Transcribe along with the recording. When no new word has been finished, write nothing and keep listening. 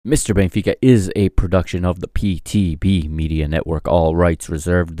Mr. Benfica is a production of the PTB Media Network. All rights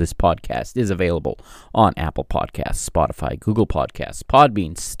reserved. This podcast is available on Apple Podcasts, Spotify, Google Podcasts,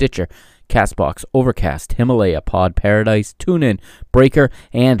 Podbean, Stitcher, Castbox, Overcast, Himalaya, Pod Paradise, TuneIn, Breaker,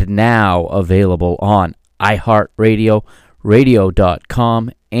 and now available on iHeartRadio, radio.com,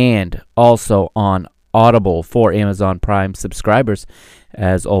 and also on Audible for Amazon Prime subscribers.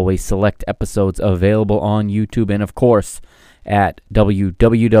 As always, select episodes available on YouTube and, of course, at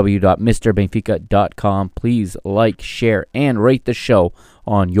www.mrbenfica.com. Please like, share, and rate the show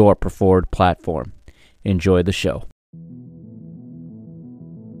on your preferred platform. Enjoy the show.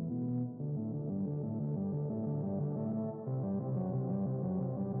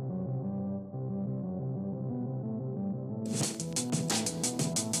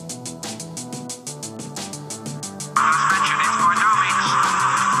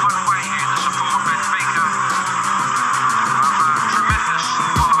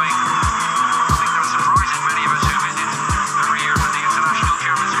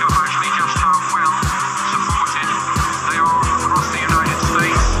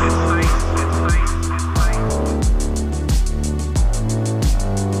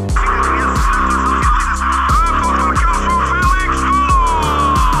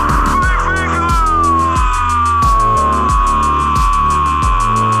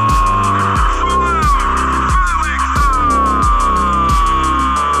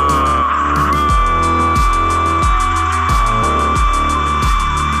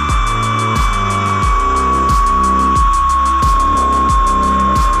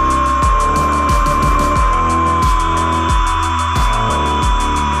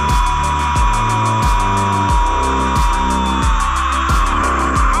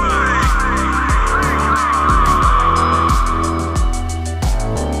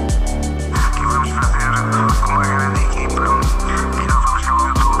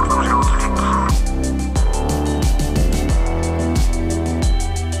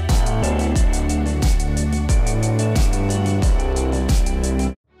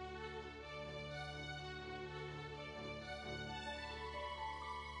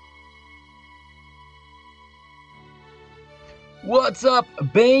 What's up,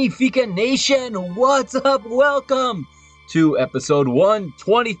 Benfica Nation? What's up? Welcome to episode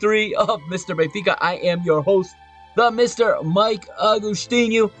 123 of Mr. Benfica. I am your host, the Mr. Mike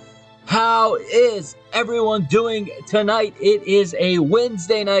Agustinu. How is everyone doing tonight? It is a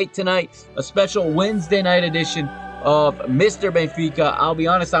Wednesday night tonight, a special Wednesday night edition of Mr. Benfica. I'll be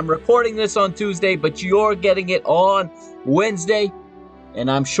honest, I'm recording this on Tuesday, but you're getting it on Wednesday.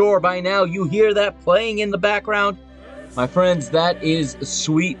 And I'm sure by now you hear that playing in the background. My friends, that is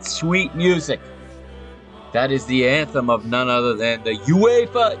sweet, sweet music. That is the anthem of none other than the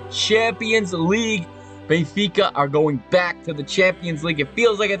UEFA Champions League. Benfica are going back to the Champions League. It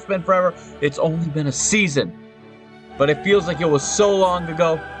feels like it's been forever. It's only been a season. But it feels like it was so long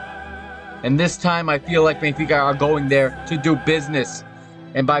ago. And this time I feel like Benfica are going there to do business.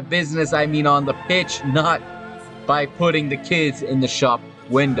 And by business, I mean on the pitch, not by putting the kids in the shop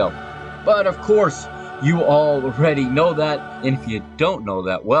window. But of course, you already know that, and if you don't know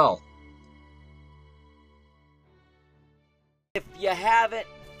that, well, if you haven't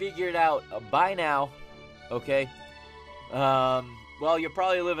figured out by now, okay, well, you're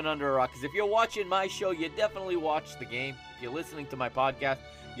probably living under a rock, because if you're watching my show, you definitely watch the game. If you're listening to my podcast,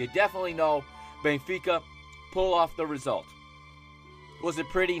 you definitely know Benfica pull off the result. Was it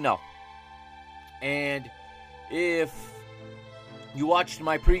pretty? No. And if you watched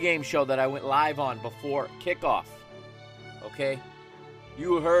my pregame show that I went live on before kickoff, okay?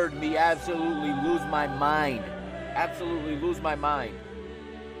 You heard me absolutely lose my mind. Absolutely lose my mind.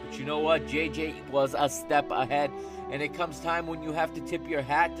 But you know what? JJ was a step ahead. And it comes time when you have to tip your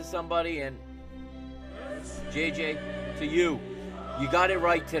hat to somebody. And JJ, to you, you got it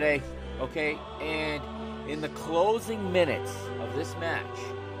right today, okay? And in the closing minutes of this match,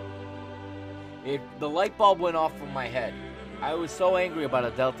 the light bulb went off from my head. I was so angry about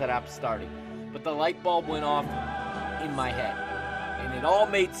Adel Taarabt starting, but the light bulb went off in my head, and it all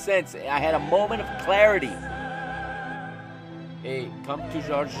made sense. I had a moment of clarity, a come to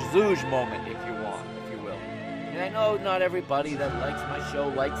Jorge Jesus moment, if you will. And I know not everybody that likes my show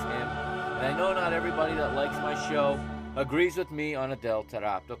likes him, and I know not everybody that likes my show agrees with me on Adel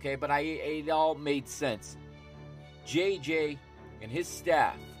Taarabt, okay? But it all made sense. JJ and his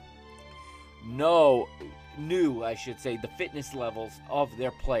staff knew, the fitness levels of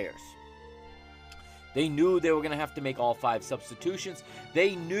their players. They knew they were going to have to make all 5 substitutions.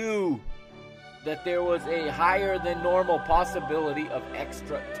 They knew that there was a higher than normal possibility of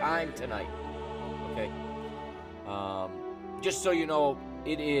extra time tonight. Okay? Just so you know,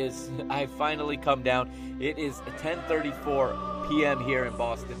 I finally come down. It is 10:34 p.m. here in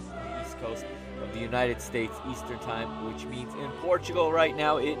Boston, the East Coast of the United States, Eastern Time, which means in Portugal right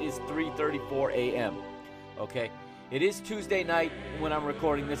now it is 3:34 a.m. Okay? It is Tuesday night when I'm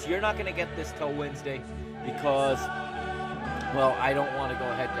recording this. You're not going to get this till Wednesday because, well, I don't want to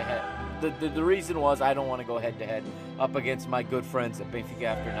go head-to-head. The reason was I don't want to go head-to-head up against my good friends at Benfica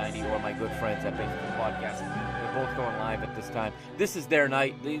After 90 or my good friends at Benfica Podcast. They're both going live at this time. This is their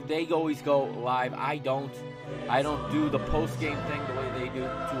night. They always go live. I don't do the post-game thing the way they do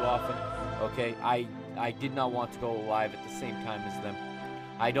too often. Okay? I did not want to go live at the same time as them.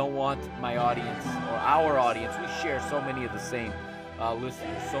 I don't want my audience or our audience. We share so many of the same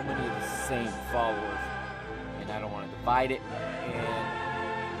listeners, so many of the same followers, and I don't want to divide it. And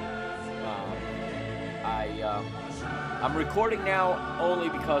I'm recording now only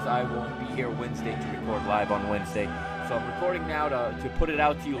because I won't be here Wednesday to record live on Wednesday. So I'm recording now to put it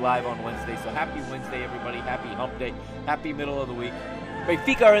out to you live on Wednesday. So happy Wednesday, everybody. Happy hump day. Happy middle of the week.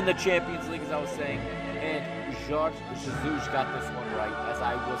 Benfica are in the Champions League, as I was saying. And Jorge Jesus got this one right, as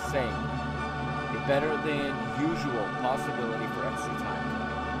I was saying. A better than usual possibility for FC time.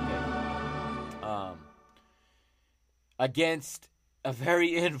 Okay. Against a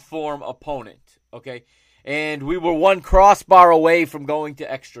very in-form opponent. Okay. And we were one crossbar away from going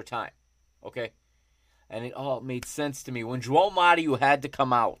to extra time. Okay. And it all made sense to me. When João Mario had to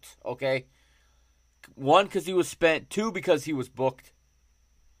come out. Okay. 1, because he was spent. 2, because he was booked.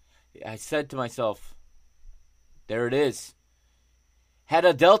 I said to myself, there it is. Had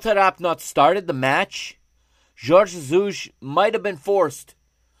Adel Taarabt not started the match, Jorge Jesus might have been forced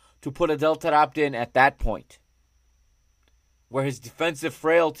to put Adel Taarabt in at that point, where his defensive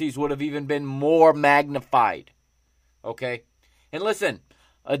frailties would have even been more magnified. Okay? And listen,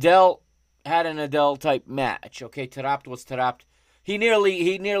 Adel had an Adel-type match. Okay? Taarabt was Taarabt. He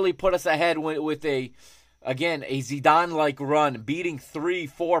nearly put us ahead with a Zidane-like run, beating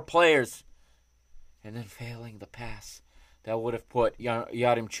 3-4 players, and then failing the pass that would have put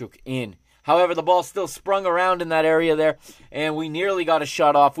Yaremchuk in. However, the ball still sprung around in that area there, and we nearly got a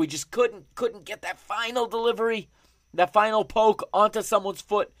shot off. We just couldn't get that final delivery, that final poke onto someone's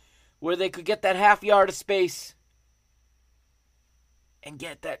foot where they could get that half yard of space and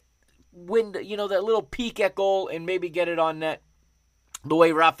get that that little peek at goal and maybe get it on net the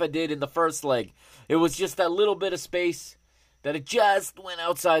way Rafa did in the first leg. It was just that little bit of space that it just went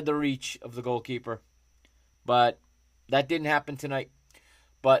outside the reach of the goalkeeper. But that didn't happen tonight.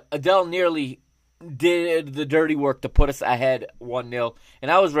 But Adel nearly did the dirty work to put us ahead 1-0.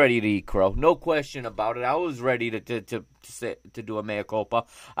 And I was ready to eat crow. No question about it. I was ready to do a mea culpa.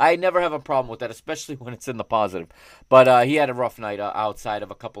 I never have a problem with that, especially when it's in the positive. But he had a rough night outside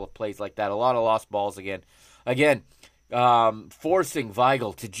of a couple of plays like that. A lot of lost balls again. Forcing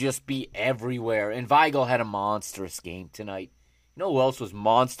Weigl to just be everywhere. And Weigl had a monstrous game tonight. You know who else was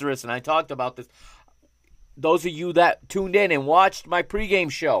monstrous? And I talked about this. Those of you that tuned in and watched my pregame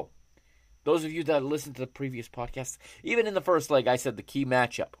show, those of you that listened to the previous podcasts, even in the first leg, I said the key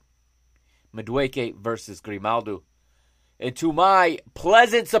matchup, Madueke versus Grimaldo. And to my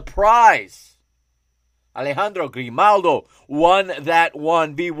pleasant surprise, Alejandro Grimaldo won that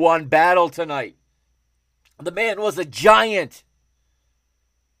 1v1 battle tonight. The man was a giant.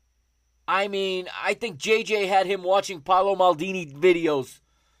 I mean, I think JJ had him watching Paolo Maldini videos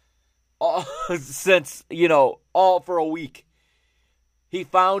since, all for a week. He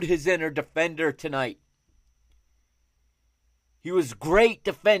found his inner defender tonight. He was great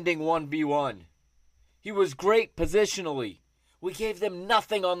defending 1v1. He was great positionally. We gave them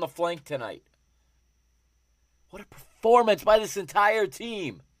nothing on the flank tonight. What a performance by this entire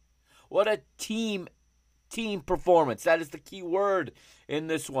team. What a team performance. That is the key word in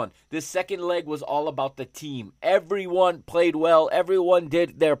this one. This second leg was all about the team. Everyone played well. Everyone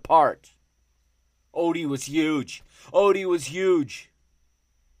did their part. Odie was huge.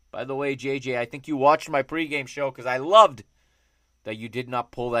 By the way, JJ, I think you watched my pregame show because I loved that you did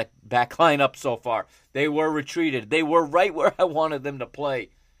not pull that back line up so far. They were retreated. They were right where I wanted them to play.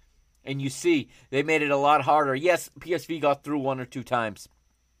 And you see, they made it a lot harder. Yes, PSV got through 1 or 2 times.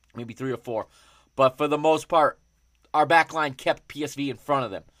 Maybe 3 or 4. But for the most part, our back line kept PSV in front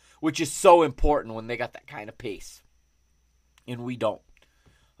of them, which is so important when they got that kind of pace. And we don't.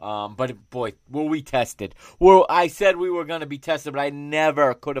 But, boy, were we tested. Well, I said we were going to be tested, but I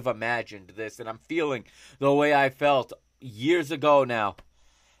never could have imagined this. And I'm feeling the way I felt years ago now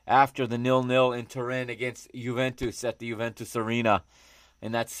after the 0-0 in Turin against Juventus at the Juventus Arena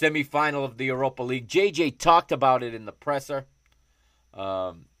in that semifinal of the Europa League. JJ talked about it in the presser.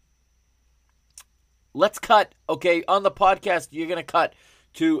 Let's cut, okay, on the podcast, you're going to cut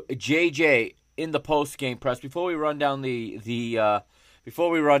to JJ in the post-game press. Before we run down the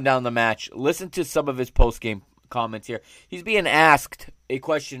match, listen to some of his post-game comments here. He's being asked a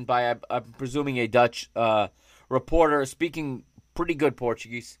question by, I'm presuming, a Dutch reporter speaking pretty good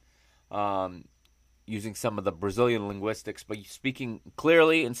Portuguese, using some of the Brazilian linguistics, but speaking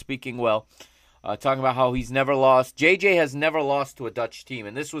clearly and speaking well. Talking about how he's never lost. JJ has never lost to a Dutch team,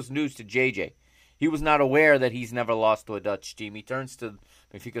 and this was news to JJ. He was not aware that he's never lost to a Dutch team. He turns to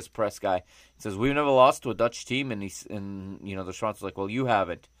Benfica's press guy and says, "We've never lost to a Dutch team," and the response was like, "Well, you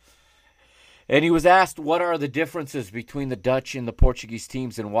haven't." And he was asked, what are the differences between the Dutch and the Portuguese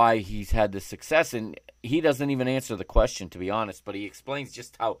teams and why he's had this success, and he doesn't even answer the question, to be honest, but he explains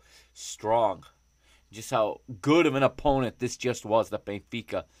just how strong, just how good of an opponent this just was that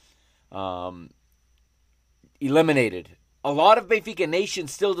Benfica eliminated. A lot of Benfica Nation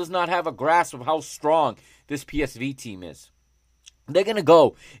still does not have a grasp of how strong this PSV team is. They're going to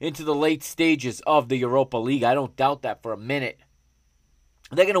go into the late stages of the Europa League. I don't doubt that for a minute.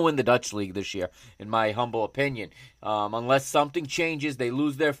 They're going to win the Dutch League this year, in my humble opinion. Unless something changes, they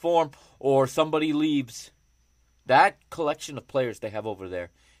lose their form, or somebody leaves. That collection of players they have over there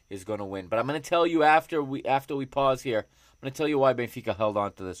is going to win. But I'm going to tell you after we pause here, I'm going to tell you why Benfica held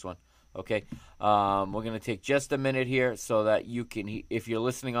on to this one. Okay? We're going to take just a minute here so that you can, if you're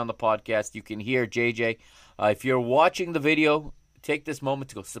listening on the podcast, you can hear JJ. If you're watching the video, take this moment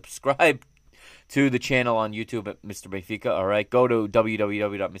to go subscribe to the channel on YouTube at Mr. Benfica. All right, go to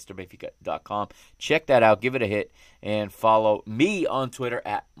www.mrbenfica.com. Check that out. Give it a hit. And follow me on Twitter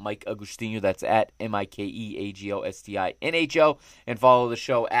at Mike Agostinho. That's at MikeAgostinho. And follow the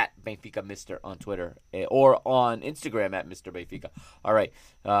show at Benfica Mr. on Twitter or on Instagram at Mr. Benfica. All right.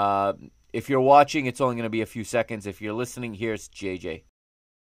 If you're watching, it's only going to be a few seconds. If you're listening, here's JJ.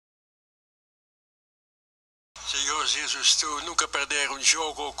 Senhor Jesus, tu nunca perder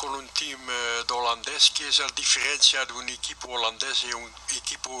jogo com time do holandês, que é a diferença de uma equipe holandesa e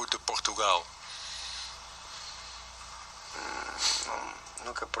equipe de Portugal?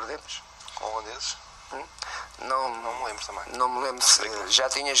 Nunca perdemos com holandeses? Não me lembro também. Não me lembro se já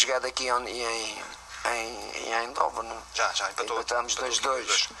tinha jogado aqui em Eindhoven. Já empatámos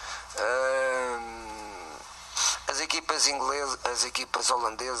 2-2. As equipas inglesas, as equipas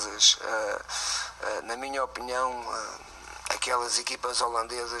holandesas, na minha opinião, aquelas equipas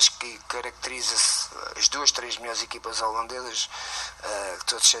holandesas que caracterizam-se, as 2, 3 melhores equipas holandesas, que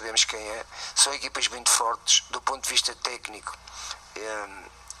todos sabemos quem é, são equipas muito fortes do ponto de vista técnico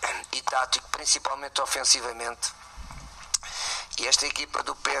e tático, principalmente ofensivamente. E esta equipa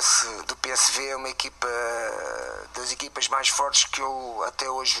do PSV é uma equipa das equipas mais fortes que eu até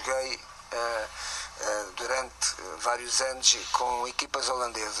hoje joguei durante vários anos com equipas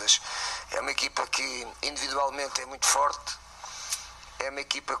holandesas. É uma equipa que individualmente é muito forte, é uma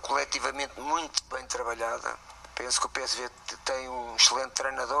equipa coletivamente muito bem trabalhada. Penso que o PSV tem um excelente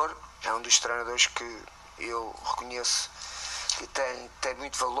treinador, é um dos treinadores que eu reconheço que tem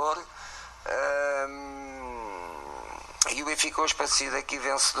muito valor. E o Benfica hoje, para sair daqui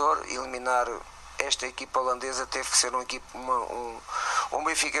vencedor, eliminar esta equipa holandesa, teve que ser um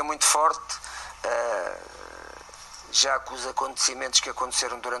Benfica muito forte, já com os acontecimentos que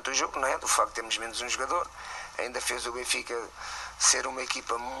aconteceram durante o jogo, não é? Do facto de termos menos um jogador, ainda fez o Benfica ser uma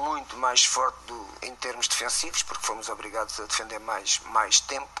equipa muito mais forte em termos defensivos, porque fomos obrigados a defender mais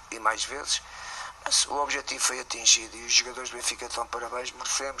tempo e mais vezes. Mas o objetivo foi atingido e os jogadores do Benfica estão parabéns,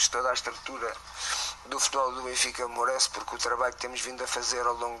 merecemos. Toda a estrutura do futebol do Benfica merece, porque o trabalho que temos vindo a fazer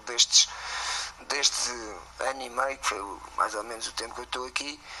ao longo deste ano e meio, que foi mais ou menos o tempo que eu estou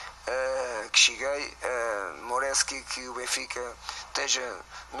aqui, que cheguei, merece que o Benfica esteja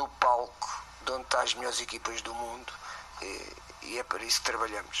no palco de onde estão as melhores equipas do mundo, e é para isso que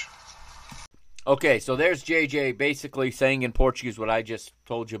trabalhamos. Okay, so there's JJ basically saying in Portuguese what I just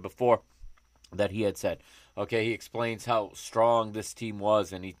told you before that he had said. Okay, he explains how strong this team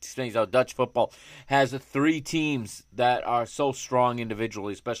was, and he explains how Dutch football has 3 teams that are so strong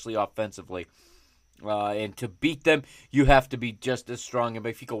individually, especially offensively. And to beat them, you have to be just as strong, and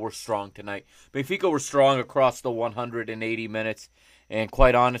Benfica were strong tonight. Benfica were strong across the 180 minutes, and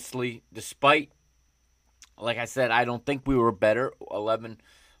quite honestly, despite, like I said, I don't think we were better, 1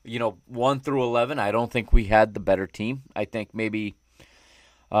 through 11, I don't think we had the better team. I think maybe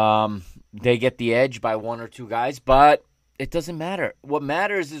they get the edge by 1 or 2 guys, but it doesn't matter. What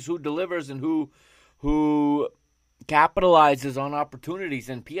matters is who delivers and who capitalizes on opportunities,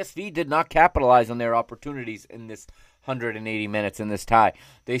 and PSV did not capitalize on their opportunities in this 180 minutes in this tie.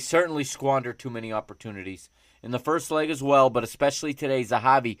 They certainly squandered too many opportunities in the first leg as well, but especially today,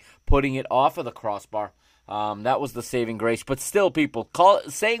 Zahavi putting it off of the crossbar. That was the saving grace. But still, people,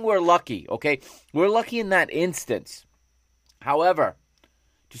 saying we're lucky, okay? We're lucky in that instance. However,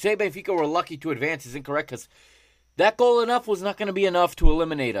 to say Benfica were lucky to advance is incorrect because that goal enough was not going to be enough to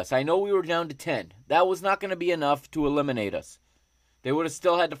eliminate us. I know we were down to 10. That was not going to be enough to eliminate us. They would have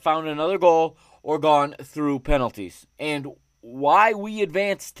still had to found another goal or gone through penalties. And why we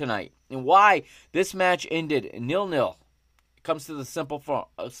advanced tonight and why this match ended 0-0 comes to the simple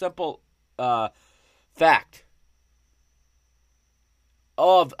fact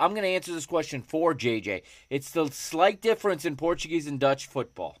of, I'm going to answer this question for JJ. It's the slight difference in Portuguese and Dutch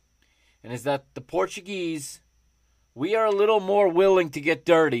football. And is that the Portuguese, we are a little more willing to get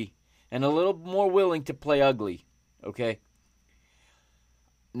dirty and a little more willing to play ugly. Okay?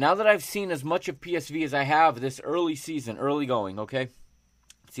 Now that I've seen as much of PSV as I have this early season, early going, okay?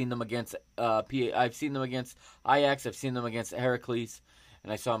 I've seen them against I've seen them against Ajax, I've seen them against Heracles,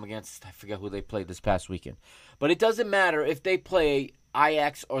 and I saw them against, I forget who they played this past weekend. But it doesn't matter if they play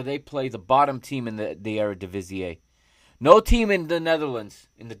Ajax or they play the bottom team in the Eredivisie. No team in the Netherlands,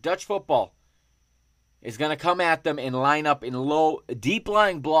 in the Dutch football, is going to come at them and line up in low,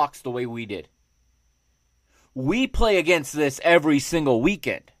 deep-lying blocks the way we did. We play against this every single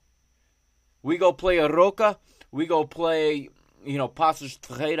weekend. We go play Aroca. We go play, Passos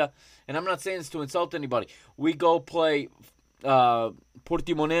Ferreira. And I'm not saying this to insult anybody. We go play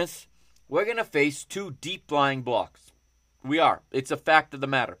Portimonense. We're going to face two deep-lying blocks. We are. It's a fact of the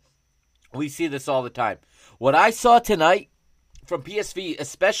matter. We see this all the time. What I saw tonight from PSV,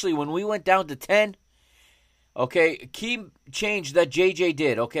 especially when we went down to 10, okay, key change that JJ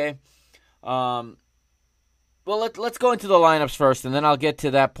did, okay? Well, let's go into the lineups first, and then I'll get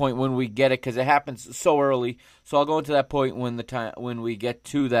to that point when we get it, because it happens so early. So I'll go into that point when we get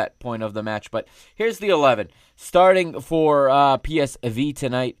to that point of the match. But here's the 11. Starting for PSV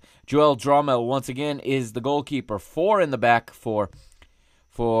tonight, Joel Dromel, once again, is the goalkeeper. 4 in the back for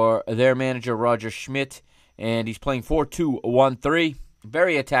their manager, Roger Schmidt, and he's playing 4-2-1-3.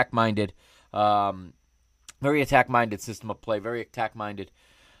 Very attack-minded. Very attack-minded system of play. Very attack-minded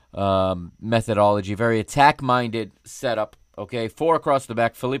methodology, very attack-minded setup. Okay, 4 across the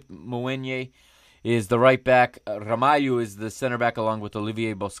back. Philippe Mounier is the right back. Ramalho is the center back along with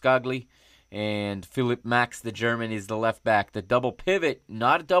Olivier Boscagli. And Philippe Max, the German, is the left back. The double pivot,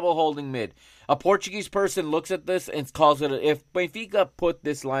 not a double holding mid. A Portuguese person looks at this and calls it, if Benfica put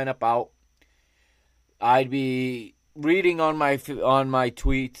this lineup out, I'd be reading on my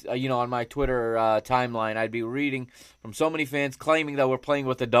tweet, on my Twitter timeline, I'd be reading from so many fans claiming that we're playing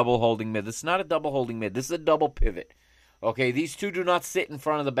with a double holding mid. This is not a double holding mid. This is a double pivot. Okay, these two do not sit in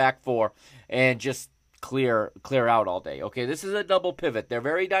front of the back four and just clear out all day. Okay, this is a double pivot. They're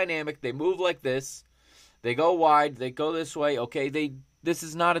very dynamic. They move like this. They go wide. They go this way. Okay, this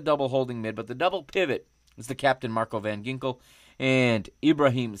is not a double holding mid, but the double pivot is the captain, Marco van Ginkel, and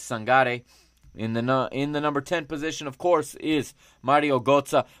Ibrahim Sangare. In the number 10 position, of course, is Mario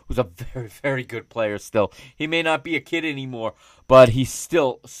Götze, who's a very, very good player still. He may not be a kid anymore, but he's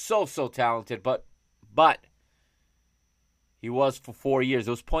still so talented. But he was for 4 years.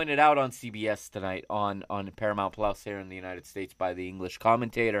 It was pointed out on CBS tonight on Paramount Plus here in the United States by the English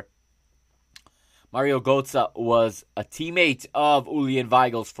commentator. Mario Götze was a teammate of Julian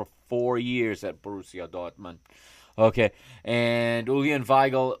Weigel's for 4 years at Borussia Dortmund. Okay, and Julian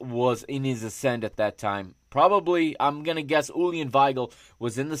Weigl was in his ascent at that time. Probably, I'm going to guess Julian Weigl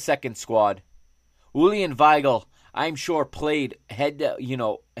was in the second squad. Julian Weigl, I'm sure, played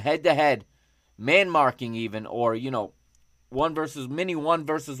head-to-head, man-marking even, or, one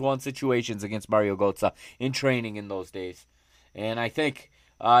versus one situations against Mario Götze in training in those days. And I think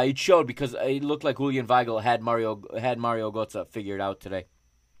it showed because it looked like Julian Weigl had Mario Götze figured out today.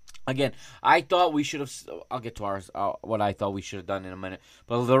 Again, I thought we should have. I'll get to ours. What I thought we should have done in a minute.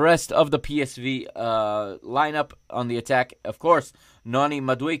 But the rest of the PSV lineup on the attack, of course, Noni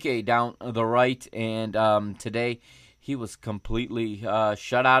Madueke down the right, and today he was completely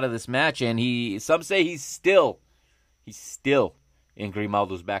shut out of this match. And some say he's still in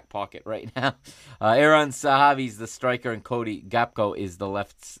Grimaldo's back pocket right now. Aaron Sahavi's the striker, and Cody Gakpo is the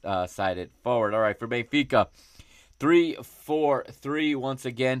left-sided forward. All right, for Benfica. 3-4-3 once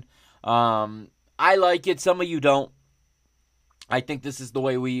again. I like it. Some of you don't. I think this is the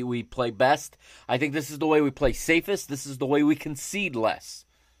way we play best. I think this is the way we play safest. This is the way we concede less.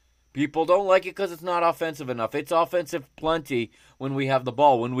 People don't like it because it's not offensive enough. It's offensive plenty when we have the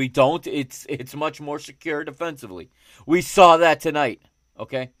ball. When we don't, it's much more secure defensively. We saw that tonight.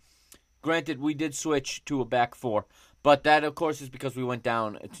 Okay? Granted, we did switch to a back four. But that, of course, is because we went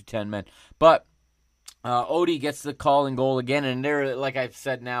down to 10 men. But Odie gets the call and goal again, and they're, like I've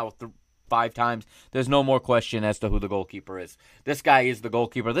said now 5 times, there's no more question as to who the goalkeeper is. This guy is the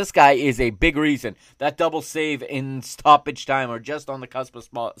goalkeeper. This guy is a big reason. That double save in stoppage time, or just on the cusp of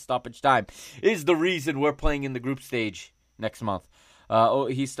stoppage time, is the reason we're playing in the group stage next month.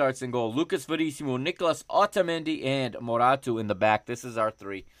 He starts in goal. Lucas Verissimo, Nicolas Otamendi, and Moratu in the back. This is our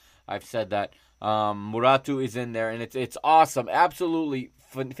 3. I've said that. Moratu is in there, and it's awesome. Absolutely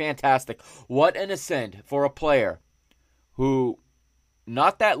fantastic. What an ascend for a player who,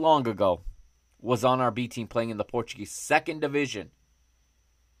 not that long ago, was on our B team playing in the Portuguese 2nd division.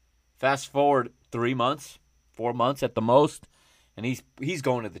 Fast forward 3 months, 4 months at the most, and he's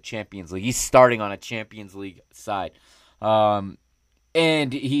going to the Champions League. He's starting on a Champions League side.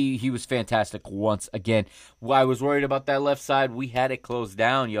 And he was fantastic once again. I was worried about that left side. We had it closed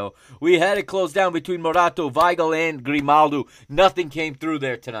down, yo. We had it closed down between Moratu, Weigl, and Grimaldo. Nothing came through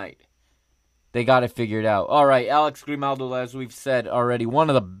there tonight. They got it figured out. All right, Alex Grimaldo, as we've said already, one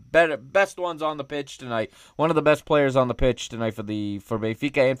of the best ones on the pitch tonight. One of the best players on the pitch tonight for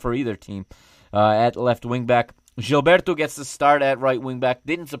Benfica and for either team at left wing back. Gilberto gets the start at right wing back.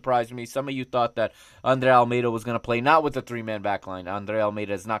 Didn't surprise me. Some of you thought that Andre Almeida was going to play not with a 3-man back line. Andre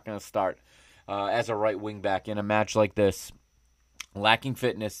Almeida is not going to start as a right wing back in a match like this. Lacking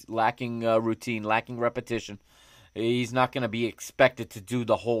fitness, lacking routine, lacking repetition. He's not going to be expected to do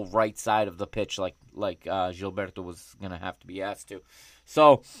the whole right side of the pitch like Gilberto was going to have to be asked to.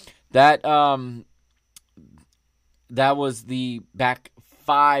 So that was the back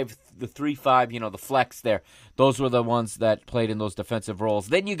 5, the 3-5, the flex there. Those were the ones that played in those defensive roles.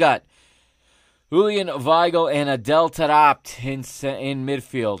 Then you got Julian Weigl and Adel Taarabt in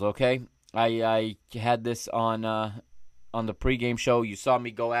midfield, okay? I had this on the pregame show. You saw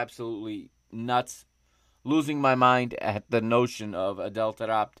me go absolutely nuts, losing my mind at the notion of Adel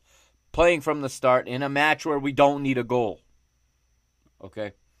Taarabt playing from the start in a match where we don't need a goal,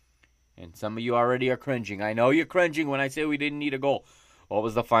 okay? And some of you already are cringing. I know you're cringing when I say we didn't need a goal. What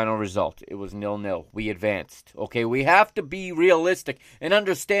was the final result? It was 0-0. We advanced. Okay, we have to be realistic and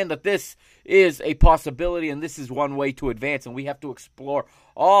understand that this is a possibility and this is one way to advance, and we have to explore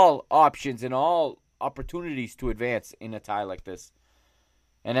all options and all opportunities to advance in a tie like this.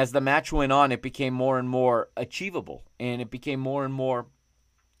 And as the match went on, it became more and more achievable, and it became more and more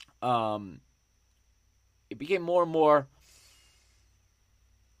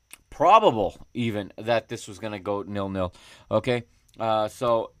probable even that this was going to go 0-0. Okay?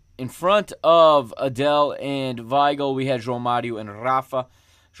 So in front of Adel and Weigl, we had João Mario and Rafa.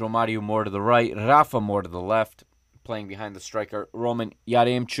 João Mario more to the right, Rafa more to the left, playing behind the striker, Roman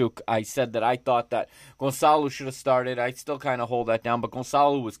Yaremchuk. I said that I thought that Gonçalo should have started. I still kind of hold that down, but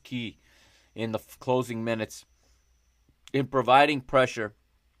Gonçalo was key in the closing minutes in providing pressure,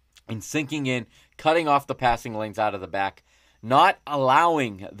 in sinking in, cutting off the passing lanes out of the back, not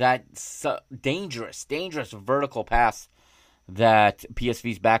allowing that dangerous vertical pass that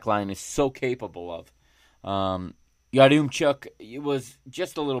PSV's backline is so capable of. Yaremchuk was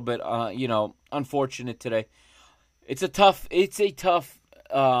just a little bit, unfortunate today. It's a tough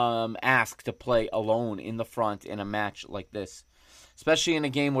ask to play alone in the front in a match like this, especially in a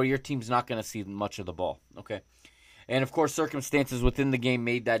game where your team's not going to see much of the ball. Okay, and of course, circumstances within the game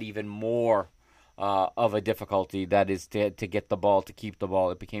made that even more of a difficulty. That is to get the ball, to keep the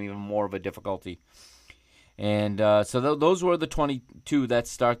ball. It became even more of a difficulty. And so those were the 22 that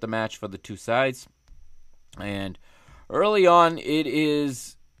start the match for the two sides. And early on, it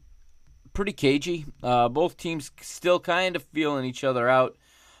is pretty cagey. Both teams still kind of feeling each other out.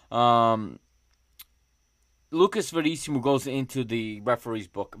 Lucas Verissimo goes into the referee's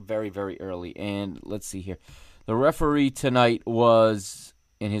book very, very early. And let's see here. The referee tonight was,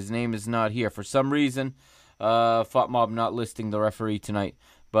 and his name is not here. For some reason, FOTMOB not listing the referee tonight.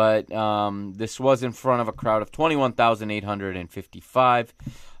 But this was in front of a crowd of 21,855.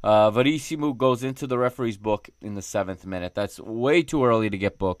 Verissimo goes into the referee's book in the 7th minute. That's way too early to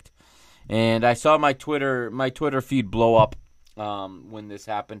get booked. And I saw my Twitter feed blow up when this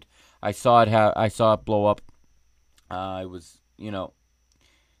happened. I saw it blow up. I was,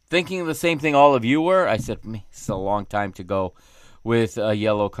 thinking the same thing all of you were. I said, it's a long time to go with a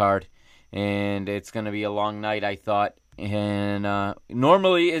yellow card, and it's going to be a long night, I thought. And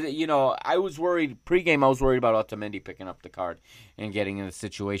normally, I was worried, pregame I was worried about Otamendi picking up the card and getting in the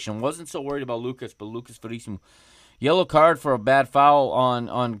situation. Wasn't so worried about Lucas, but Lucas Verissimo. Yellow card for a bad foul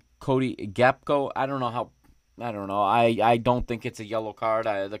on Cody Gakpo. I don't know. I don't think it's a yellow card.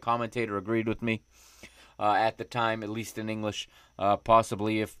 The commentator agreed with me at the time, at least in English.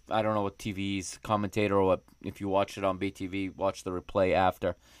 Possibly if, I don't know what TV's commentator, or if you watch it on BTV, watch the replay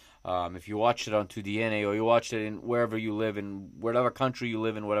after. If you watched it on 2DNA or you watched it in wherever you live, in whatever country you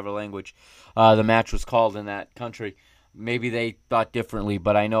live in, whatever language the match was called in that country, maybe they thought differently.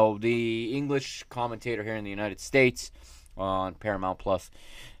 But I know the English commentator here in the United States on Paramount Plus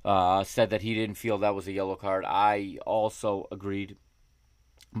said that he didn't feel that was a yellow card. I also agreed.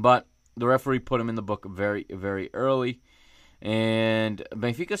 But the referee put him in the book very, very early. And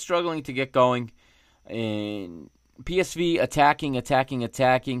Benfica struggling to get going. And PSV attacking.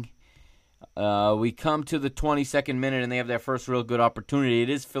 We come to the 22nd minute, and they have their first real good opportunity. It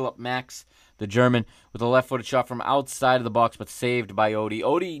is Philipp Max, the German, with a left-footed shot from outside of the box, but saved by Odi.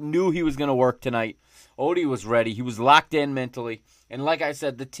 Odi knew he was going to work tonight. Odi was ready. He was locked in mentally. And like I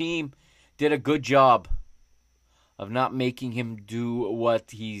said, the team did a good job of not making him do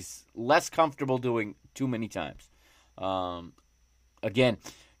what he's less comfortable doing too many times. Again,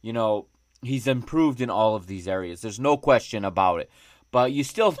 he's improved in all of these areas. There's no question about it. But you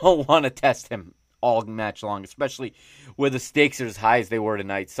still don't want to test him all match long, especially where the stakes are as high as they were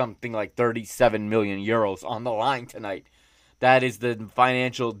tonight. Something like 37 million euros on the line tonight. That is the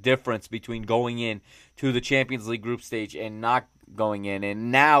financial difference between going in to the Champions League group stage and not going in.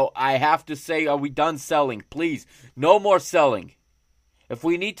 And now I have to say, are we done selling? Please, no more selling. If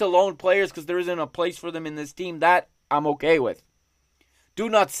we need to loan players because there isn't a place for them in this team, that I'm okay with. Do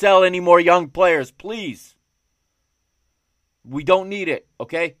not sell any more young players, please. We don't need it,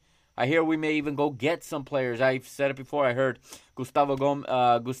 okay? I hear we may even go get some players. I've said it before. I heard Gustavo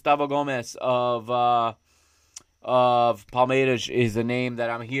Gomez of Palmeiras is the name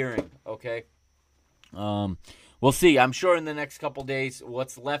that I'm hearing, okay? We'll see. I'm sure in the next couple days,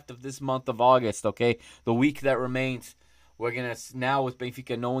 what's left of this month of August, okay? The week that remains, we're going to, now with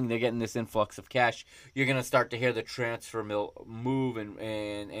Benfica knowing they're getting this influx of cash, you're going to start to hear the transfer mill move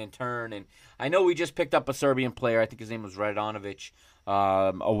and turn. And I know we just picked up a Serbian player. I think his name was Radanovic,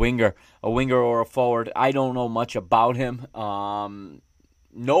 a winger or a forward. I don't know much about him. No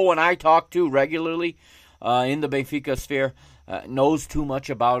one I talk to regularly in the Benfica sphere knows too much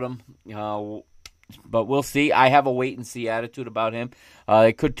about him. But we'll see. I have a wait-and-see attitude about him.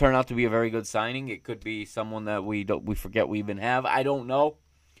 It could turn out to be a very good signing. It could be someone that we forget we even have. I don't know.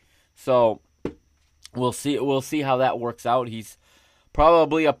 So we'll see. We'll see how that works out. He's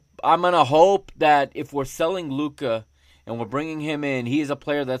probably I'm gonna hope that if we're selling Luka and we're bringing him in, he is a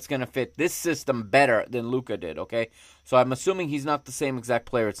player that's gonna fit this system better than Luka did. Okay, so I'm assuming he's not the same exact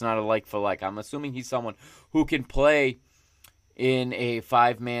player. It's not a like for like. I'm assuming he's someone who can play in a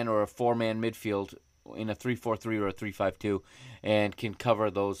 5-man or a 4-man midfield in a 3-4-3 or a 3-5-2 and can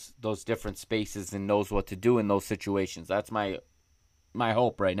cover those different spaces and knows what to do in those situations. That's my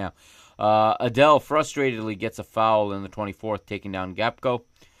hope right now. Adel frustratedly gets a foul in the 24th, taking down Gapko.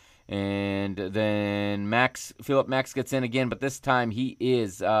 And then Philipp Max gets in again, but this time he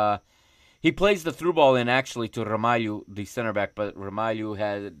plays the through ball in actually to Ramalho, the center back, but Ramalho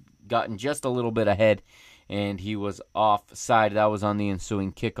had gotten just a little bit ahead and he was offside. That was on the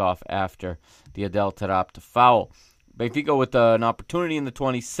ensuing kickoff after the Adel Taarabt foul. Benfica with an opportunity in the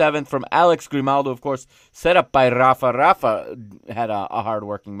 27th from Alex Grimaldo, of course, set up by Rafa. Rafa had a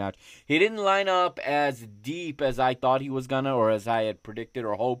hard-working match. He didn't line up as deep as I thought he was going to, or as I had predicted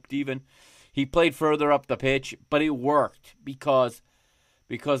or hoped even. He played further up the pitch, but it worked because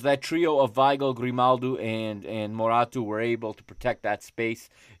that trio of Weigl, Grimaldo, and Moratu were able to protect that space.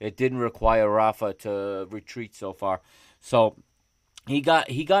 It didn't require Rafa to retreat so far. So he got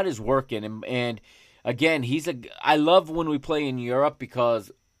his work in, and again, I love when we play in Europe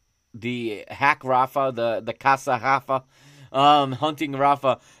because the hack Rafa, the Casa Rafa, hunting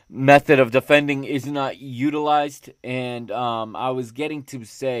Rafa method of defending is not utilized. And I was getting to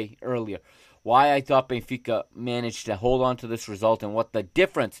say earlier why I thought Benfica managed to hold on to this result and what the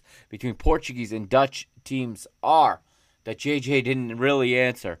difference between Portuguese and Dutch teams are that JJ didn't really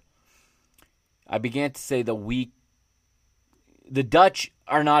answer. I began to say the Dutch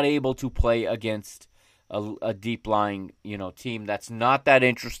are not able to play against a deep-lying, team that's not that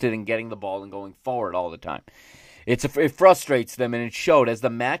interested in getting the ball and going forward all the time. It frustrates them, and it showed. As the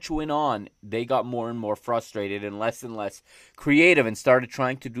match went on, they got more and more frustrated and less creative and started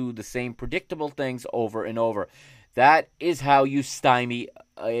trying to do the same predictable things over and over. That is how you stymie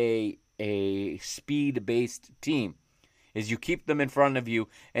a speed-based team, is you keep them in front of you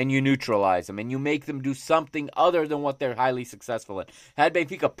and you neutralize them and you make them do something other than what they're highly successful in. Had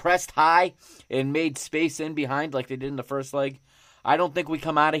Benfica pressed high and made space in behind like they did in the first leg, I don't think we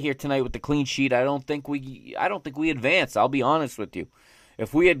come out of here tonight with the clean sheet. I don't think we advance. I'll be honest with you.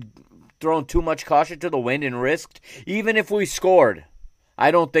 If we had thrown too much caution to the wind and risked, even if we scored,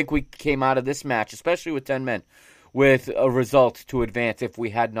 I don't think we came out of this match, especially with 10 men, with a result to advance if we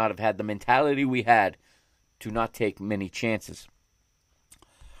had not have had the mentality we had to not take many chances.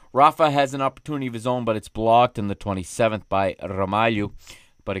 Rafa has an opportunity of his own, but it's blocked in the 27th by Ramalho,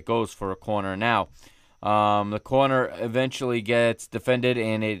 but it goes for a corner now. The corner eventually gets defended,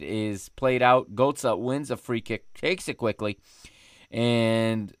 and it is played out. Götze wins a free kick, takes it quickly,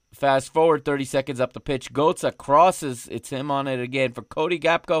 and fast forward 30 seconds up the pitch. Götze crosses. It's him on it again for Cody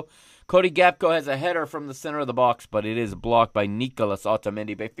Gakpo. Cody Gakpo has a header from the center of the box, but it is blocked by Nicolas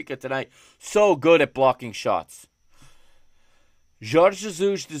Otamendi. Benfica tonight, so good at blocking shots. Jorge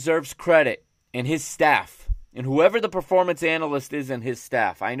Jesus deserves credit, and his staff, and whoever the performance analyst is in his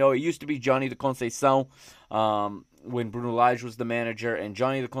staff. I know it used to be Johnny de Conceição when Bruno Lage was the manager, and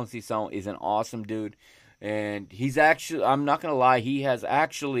Johnny de Conceição is an awesome dude. And he's actually, I'm not going to lie, he has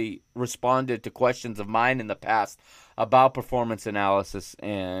actually responded to questions of mine in the past about performance analysis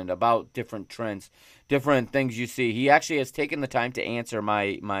and about different trends, different things you see. He actually has taken the time to answer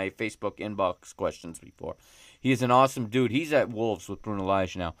my Facebook inbox questions before. He is an awesome dude. He's at Wolves with Bruno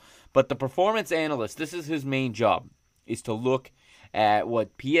Lage now. But the performance analyst, this is his main job, is to look at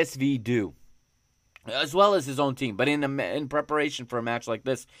what PSV do, as well as his own team. But in preparation for a match like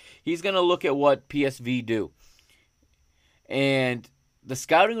this, he's going to look at what PSV do. And the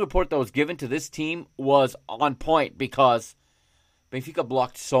scouting report that was given to this team was on point because Benfica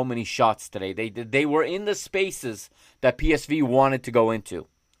blocked so many shots today. They were in the spaces that PSV wanted to go into.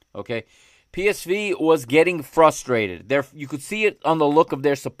 Okay? PSV was getting frustrated. You could see it on the look of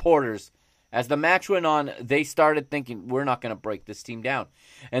their supporters. As the match went on, they started thinking, we're not going to break this team down.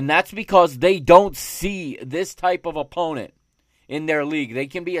 And that's because they don't see this type of opponent in their league. They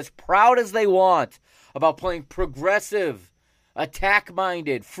can be as proud as they want about playing progressive,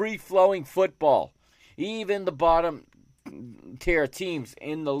 attack-minded, free-flowing football. Even the bottom-tier teams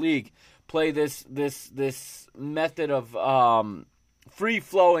in the league play this method of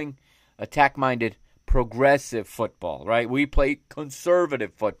free-flowing, attack-minded, progressive football, right? We play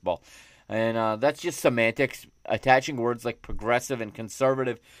conservative football. And that's just semantics. Attaching words like progressive and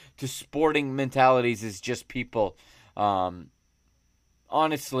conservative to sporting mentalities is just people,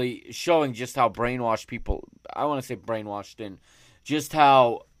 honestly, showing just how brainwashed people, I want to say brainwashed, and just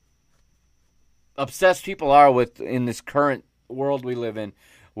how obsessed people are in this current world we live in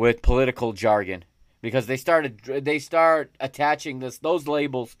with political jargon. Because they start attaching those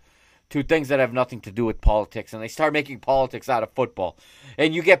labels to things that have nothing to do with politics, and they start making politics out of football.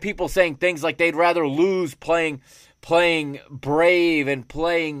 And you get people saying things like they'd rather lose playing brave and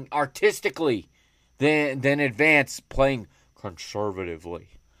playing artistically than advance playing conservatively,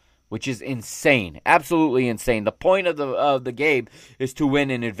 which is insane, absolutely insane. The point of the game is to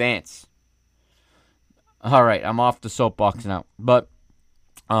win in advance. All right, I'm off the soapbox now, but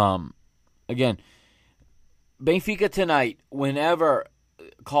again, Benfica tonight, whenever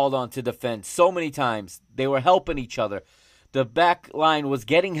called on to defend so many times, they were helping each other. The back line was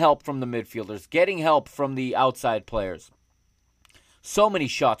getting help from the midfielders, getting help from the outside players. So many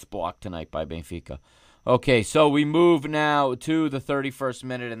shots blocked tonight by Benfica. Okay, so we move now to the 31st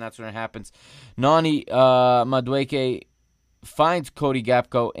minute, and that's when it happens. Noni Madueke finds Cody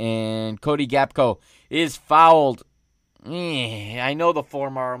Gakpo, and Cody Gakpo is fouled. I know the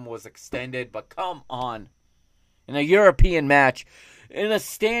forearm was extended, but come on. In a European match, in a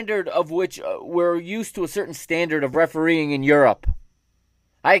standard of which we're used to a certain standard of refereeing in Europe.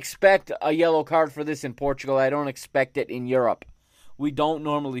 I expect a yellow card for this in Portugal. I don't expect it in Europe. We don't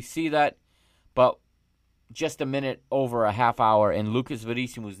normally see that, but just a minute over a half hour, and Lucas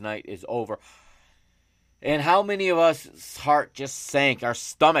Verissimo's night is over. And how many of us' heart just sank, our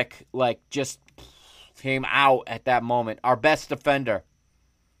stomach just came out at that moment. Our best defender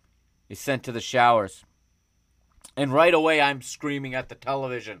is sent to the showers. And right away, I'm screaming at the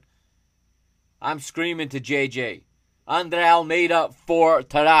television. I'm screaming to JJ. Andre Almeida for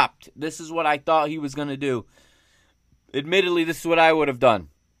Taarabt. This is what I thought he was going to do. Admittedly, this is what I would have done.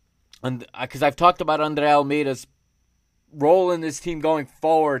 And because I've talked about Andre Almeida's role in this team going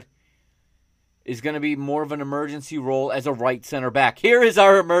forward is going to be more of an emergency role as a right center back. Here is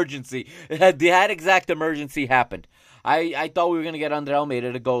our emergency. That exact emergency happened. I thought we were going to get Andre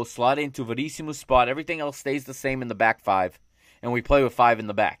Almeida to go slot into Verissimo's spot. Everything else stays the same in the back five, and we play with five in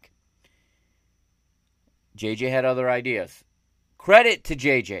the back. JJ had other ideas. Credit to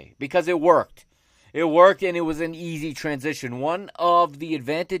JJ, because it worked. It worked, and it was an easy transition. One of the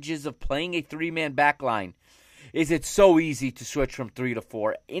advantages of playing a three-man back line is it's so easy to switch from 3 to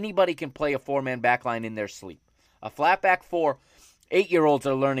 4. Anybody can play a four-man back line in their sleep. A flat back 4, 8-year-olds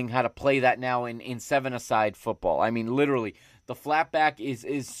are learning how to play that now in seven-a-side football. I mean, literally, the flat back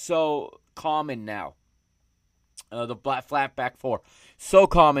is so common now. the flat back four. So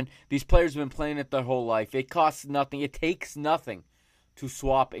common. These players have been playing it their whole life. It costs nothing. It takes nothing to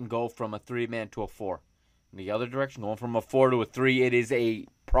swap and go from a 3-man to a 4. In the other direction, going from a 4 to a 3, it is a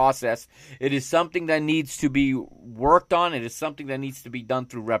process. It is something that needs to be worked on. It is something that needs to be done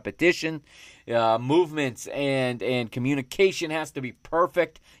through repetition. Movements and communication has to be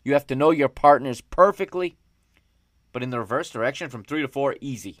perfect. You have to know your partners perfectly. But in the reverse direction, from 3 to 4,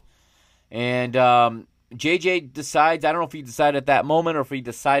 easy. And JJ decides, I don't know if he decided at that moment or if he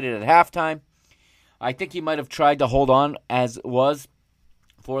decided at halftime. I think he might have tried to hold on as was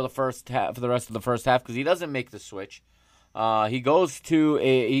for the first half, for the rest of the first half, because he doesn't make the switch. He goes to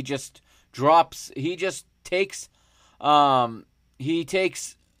he just takes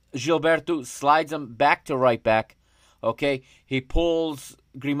Gilberto, slides him back to right back. Okay, he pulls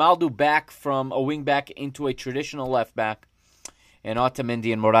Grimaldo back from a wing back into a traditional left back, and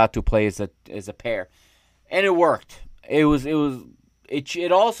Otamendi and Morato play as a pair, and it worked.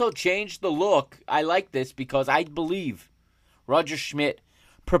 It also changed the look. I like this because I believe Roger Schmidt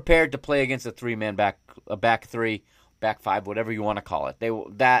prepared to play against a 3-man back 3, back 5, whatever you want to call it.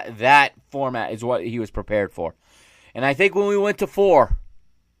 That format is what he was prepared for. And I think when we went to 4,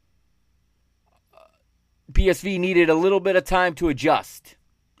 PSV needed a little bit of time to adjust.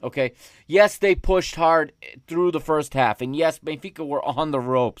 Okay? Yes, they pushed hard through the first half. And yes, Benfica were on the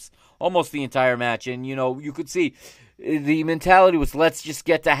ropes almost the entire match. And, you could see the mentality was, let's just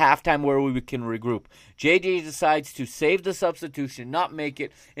get to halftime where we can regroup. JJ decides to save the substitution, not make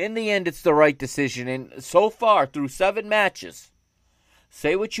it. In the end, it's the right decision. And so far, through 7 matches,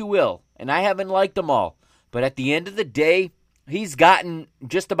 say what you will, and I haven't liked them all, but at the end of the day, he's gotten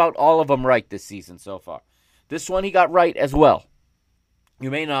just about all of them right this season so far. This one he got right as well. You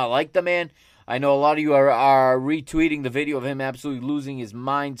may not like the man. I know a lot of you are retweeting the video of him absolutely losing his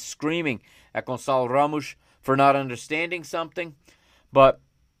mind, screaming at Gonçalo Ramos for not understanding something. But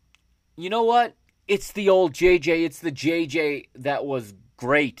you know what? It's the old JJ. It's the JJ that was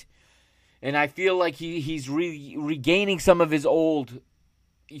great. And I feel like he's regaining some of his old,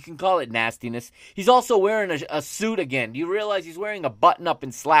 you can call it nastiness. He's also wearing a suit again. Do you realize he's wearing a button-up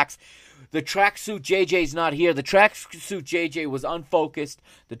and slacks? The tracksuit JJ's not here. The tracksuit JJ was unfocused.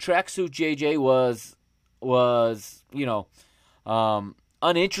 The tracksuit JJ was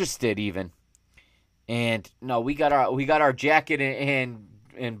uninterested even. And no, we got our jacket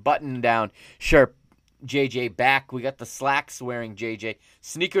and button down shirt JJ back. We got the slacks wearing JJ,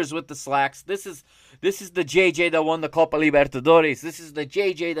 sneakers with the slacks. This is the JJ that won the Copa Libertadores. This is the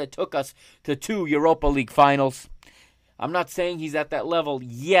JJ that took us to 2 Europa League finals. I'm not saying he's at that level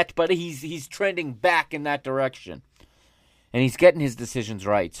yet, but he's trending back in that direction. And he's getting his decisions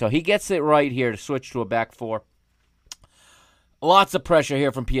right. So he gets it right here to switch to a back 4. Lots of pressure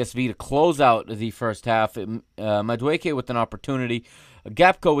here from PSV to close out the first half. Madueke with an opportunity.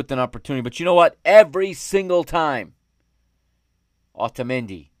 Gapco with an opportunity. But you know what? Every single time,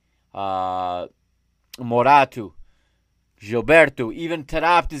 Otamendi, Morato, Gilberto, even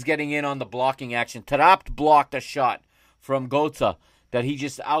Taarabt is getting in on the blocking action. Taarabt blocked a shot from Gotza that he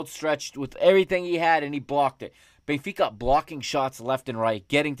just outstretched with everything he had, and he blocked it. Benfica blocking shots left and right,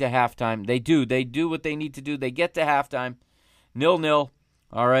 getting to halftime. They do what they need to do. They get to halftime. 0-0,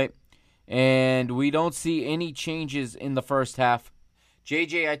 all right? And we don't see any changes in the first half.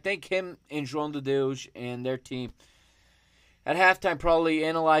 JJ, I think him and João de Deus and their team at halftime probably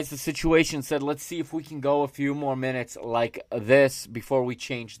analyzed the situation, said, let's see if we can go a few more minutes like this before we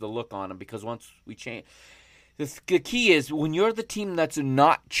change the look on them. Because once we change, the key is when you're the team that's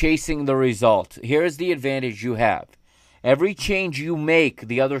not chasing the result, here's the advantage you have. Every change you make,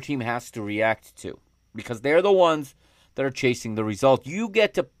 the other team has to react to. Because they're the ones that are chasing the result. You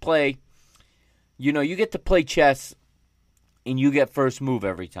get to play, chess, and you get first move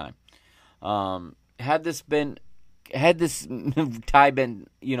every time. Had this tie been,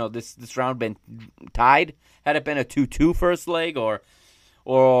 this round been tied, had it been a 2-2 first leg or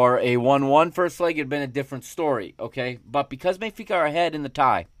a 1-1 first leg, it'd been a different story, okay? But because Benfica are ahead in the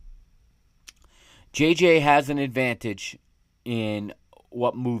tie, JJ has an advantage in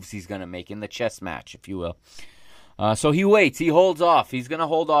what moves he's going to make in the chess match, if you will. So he waits. He holds off. He's going to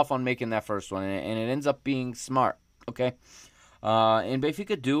hold off on making that first one, and it ends up being smart, okay? And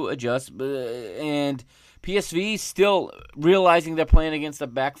Benfica do adjust, and PSV still realizing they're playing against a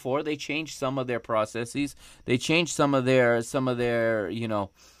back 4. They changed some of their processes. They changed some of their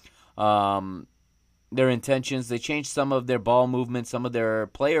their intentions. They changed some of their ball movements, some of their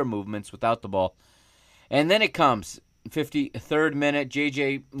player movements without the ball. And then it comes 53rd minute.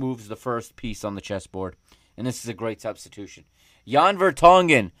 JJ moves the first piece on the chessboard. And this is a great substitution. Jan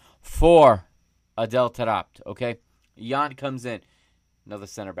Vertonghen for Adel Taarabt, okay? Jan comes in, another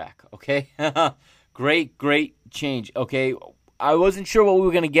center back, okay? Great change, okay? I wasn't sure what we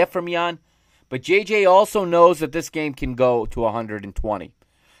were going to get from Jan, but JJ also knows that this game can go to 120.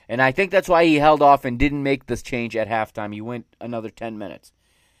 And I think that's why he held off and didn't make this change at halftime. He went another 10 minutes.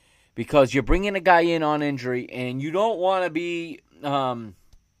 Because you're bringing a guy in on injury, and you don't want to be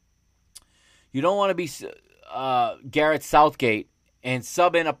Garrett Southgate and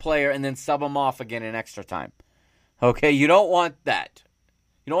sub in a player and then sub him off again in extra time. Okay, you don't want that.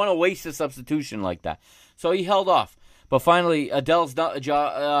 You don't want to waste a substitution like that. So he held off. But finally, Adel's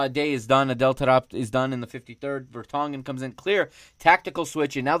day is done. Adel Taarabt is done in the 53rd. Vertonghen comes in, clear, tactical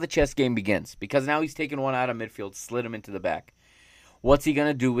switch, and now the chess game begins. Because now he's taken one out of midfield, slid him into the back. What's he going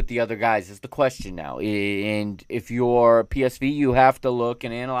to do with the other guys is the question now. And if you're PSV, you have to look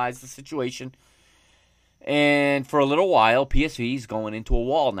and analyze the situation. And for a little while, PSV is going into a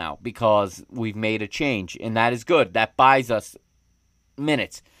wall now because we've made a change. And that is good. That buys us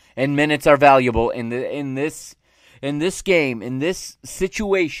minutes. And minutes are valuable in this game, in this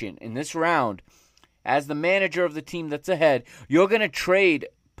situation, in this round. As the manager of the team that's ahead, you're going to trade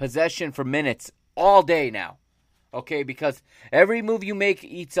possession for minutes all day now. Okay, because every move you make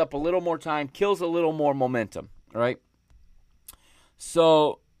eats up a little more time, kills a little more momentum, right?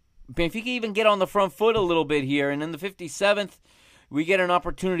 So, Benfica even get on the front foot a little bit here, and in the 57th, we get an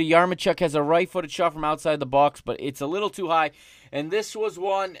opportunity. Yaremchuk has a right-footed shot from outside the box, but it's a little too high, and this was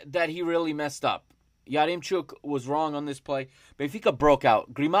one that he really messed up. Yaremchuk was wrong on this play. Benfica broke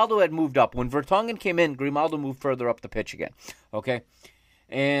out. Grimaldo had moved up. When Vertonghen came in, Grimaldo moved further up the pitch again, okay?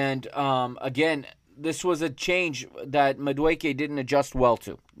 And, again, this was a change that Madueke didn't adjust well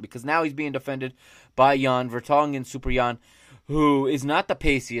to, because now he's being defended by Jan Vertonghen, Super Jan, who is not the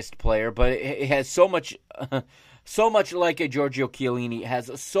paciest player, but it has so much like a Giorgio Chiellini,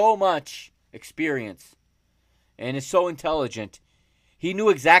 has so much experience, and is so intelligent. He knew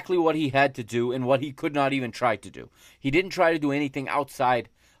exactly what he had to do and what he could not even try to do. He didn't try to do anything outside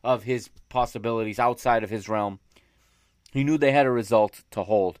of his possibilities, outside of his realm. He knew they had a result to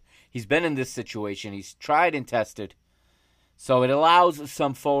hold. He's been in this situation. He's tried and tested. So it allows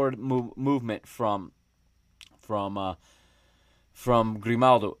some forward movement from Grimaldo.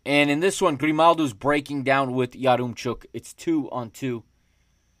 And in this one, Grimaldo's breaking down with Yaremchuk. It's 2-on-2.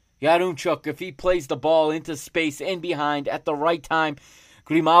 Yaremchuk, if he plays the ball into space and behind at the right time,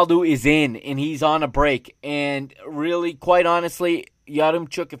 Grimaldo is in and he's on a break. And really, quite honestly,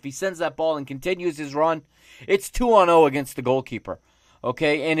 Yaremchuk, if he sends that ball and continues his run, it's 2-on-0 against the goalkeeper.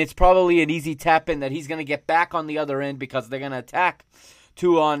 Okay, and it's probably an easy tap-in that he's going to get back on the other end because they're going to attack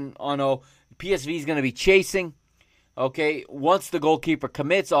 2-on-0. PSV is going to be chasing. Okay, once the goalkeeper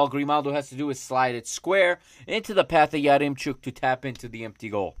commits, all Grimaldo has to do is slide it square into the path of Yaremchuk to tap into the empty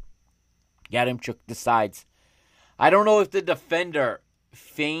goal. Yaremchuk decides. I don't know if the defender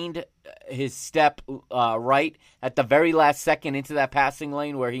feigned his step right at the very last second into that passing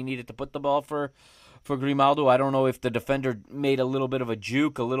lane where he needed to put the ball for Grimaldo. I don't know if the defender made a little bit of a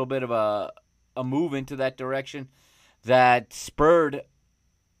juke, a little bit of a move into that direction that spurred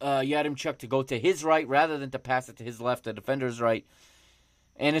Yaremchuk to go to his right rather than to pass it to his left, the defender's right.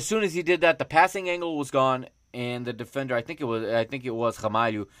 And as soon as he did that, the passing angle was gone, and the defender, I think it was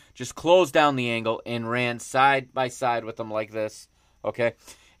Ramalho, just closed down the angle and ran side by side with him like this, okay,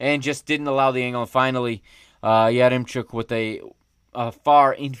 and just didn't allow the angle. And finally, Yaremchuk with a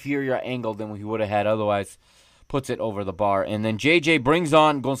far inferior angle than he would have had otherwise puts it over the bar. And then JJ brings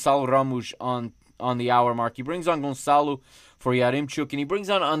on Gonçalo Ramos on the hour mark. He brings on Gonçalo for Yaremchuk, and he brings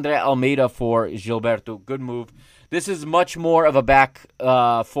on Andre Almeida for Gilberto. Good move. This is much more of a back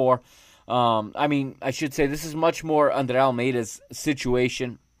four. I should say this is much more Andre Almeida's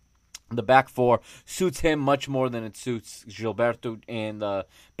situation. The back four suits him much more than it suits Gilberto, and the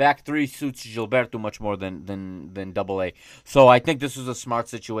back three suits Gilberto much more than Double A. So I think this was a smart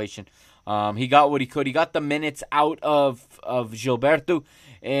situation. He got what he could. He got the minutes out of Gilberto,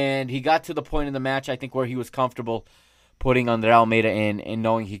 and he got to the point in the match, I think, where he was comfortable putting Andre Almeida in and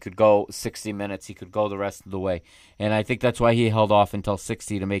knowing he could go 60 minutes. He could go the rest of the way. And I think that's why he held off until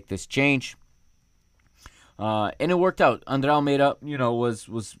 60 to make this change. And it worked out. Andre Almeida,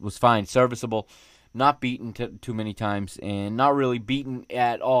 was fine, serviceable, not beaten too many times, and not really beaten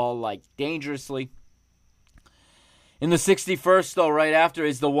at all, like, dangerously. In the 61st, though, right after,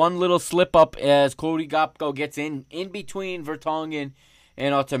 is the one little slip-up as Cody Gakpo gets in between Vertonghen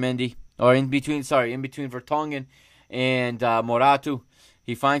and Otamendi, or in between Vertonghen and Moratu.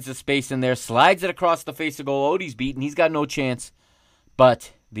 He finds the space in there, slides it across the face of goal. Odie's beaten. He's got no chance.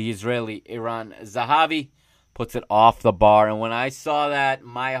 But the Israeli, Iran Zahavi, puts it off the bar. And when I saw that,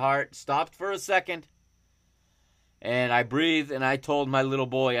 my heart stopped for a second. And I breathed, and I told my little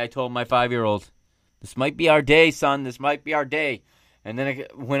boy, I told my 5-year-old, this might be our day, son. This might be our day. And then I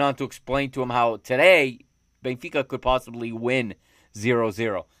went on to explain to him how today Benfica could possibly win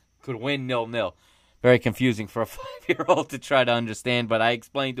 0-0. Could win 0-0. Very confusing for a 5-year-old to try to understand. But I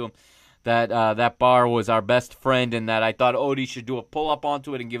explained to him that that bar was our best friend and that I thought Odie should do a pull-up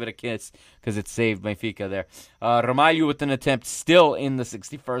onto it and give it a kiss because it saved Benfica there. Ramalho with an attempt still in the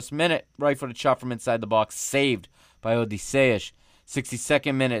 61st minute. Right-footed shot from inside the box. Saved by Odysseas.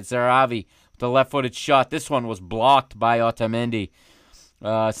 62nd minute. Zeravi with the left-footed shot. This one was blocked by Otamendi.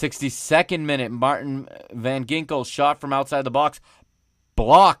 62nd minute. Martin Van Ginkel shot from outside the box.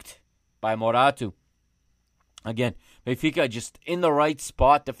 Blocked by Moratu. Again, Benfica just in the right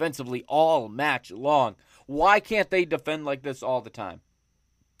spot defensively all match long. Why can't they defend like this all the time?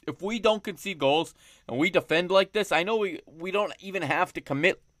 If we don't concede goals and we defend like this, I know we don't even have to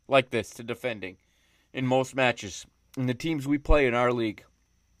commit like this to defending in most matches. In the teams we play in our league,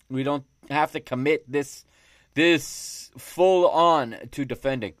 we don't have to commit this full on to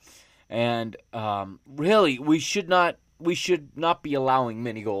defending. And really, we should not be allowing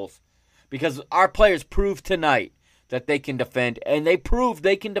many goals because our players proved tonight that they can defend, and they proved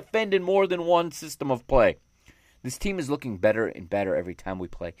they can defend in more than one system of play. This team is looking better and better every time we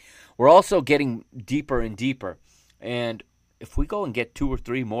play. We're also getting deeper and deeper, and if we go and get 2 or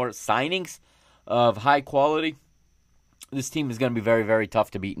 3 more signings of high quality, this team is going to be very, very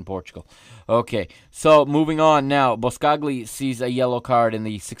tough to beat in Portugal. Okay, so moving on now. Boscagli sees a yellow card in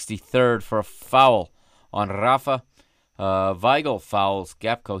the 63rd for a foul on Rafa. Weigl fouls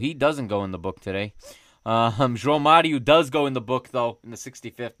Gapco. He doesn't go in the book today. João Mario does go in the book, though, in the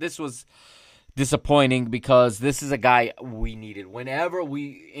 65th. This was disappointing because this is a guy we needed. Whenever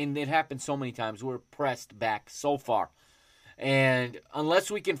and it happened so many times, we're pressed back so far. And unless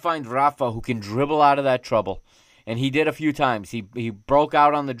we can find Rafa who can dribble out of that trouble, and he did a few times. He broke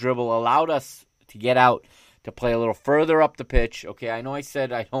out on the dribble, allowed us to get out, to play a little further up the pitch. Okay, I know I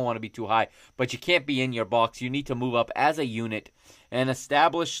said I don't want to be too high, but you can't be in your box. You need to move up as a unit and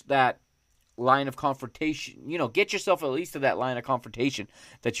establish that line of confrontation. Get yourself at least to that line of confrontation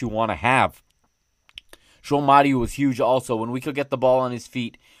that you want to have. João Mario was huge also. When we could get the ball on his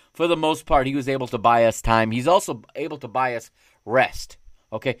feet, for the most part, he was able to buy us time. He's also able to buy us rest.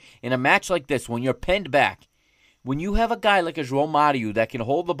 Okay, in a match like this, when you're penned back, when you have a guy like a João Mario that can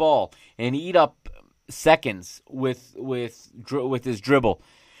hold the ball and eat up seconds with his dribble,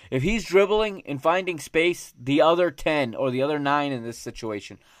 if he's dribbling and finding space, the other 10 or the other 9 in this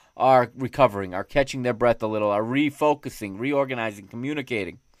situation are recovering, are catching their breath a little, are refocusing, reorganizing,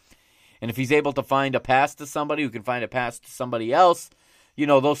 communicating. And if he's able to find a pass to somebody who can find a pass to somebody else,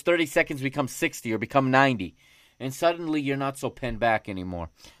 those 30 seconds become 60 or become 90. And suddenly you're not so penned back anymore.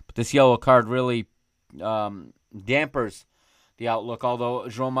 But this yellow card really dampers the outlook. Although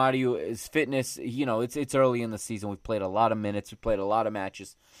João Mario's fitness, it's early in the season. We've played a lot of minutes. We've played a lot of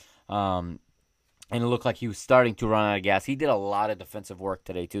matches. And it looked like he was starting to run out of gas. He did a lot of defensive work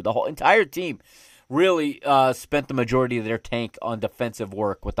today, too. The whole entire team really spent the majority of their tank on defensive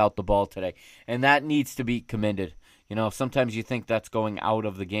work without the ball today. And that needs to be commended. Sometimes you think that's going out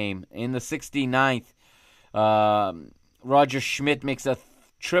of the game. In the 69th, Roger Schmidt makes a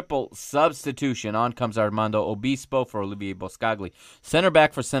triple substitution. On comes Armando Obispo for Olivier Boscagli. Center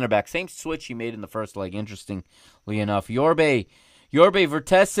back for center back. Same switch he made in the first leg, interestingly enough. Yorbe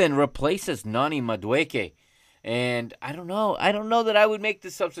Vertessen replaces Nani Madueke. And I don't know that I would make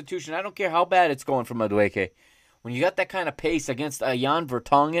this substitution. I don't care how bad it's going for Madueke. When you got that kind of pace against Jan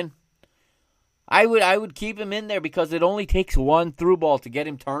Vertonghen, I would keep him in there because it only takes one through ball to get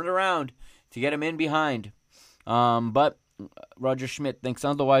him turned around, to get him in behind. But Roger Schmidt thinks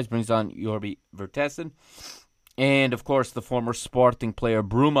otherwise, brings on Yorbe Vertessen. And, of course, the former Sporting player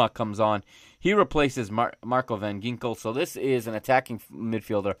Bruma comes on. He replaces Marco Van Ginkel. So this is an attacking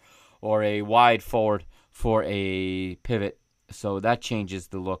midfielder or a wide forward for a pivot. So that changes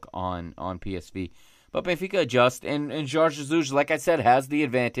the look on PSV. But Benfica adjusts, and Jorge Jesus, like I said, has the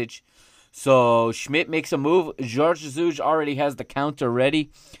advantage. So Schmidt makes a move. Jorge Jesus already has the counter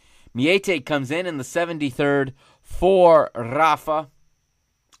ready. Miete comes in the 73rd for Rafa.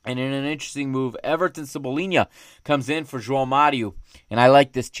 And in an interesting move, Everton Cebolinha comes in for João Mario. And I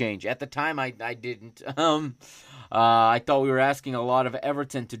like this change. At the time, I didn't. I thought we were asking a lot of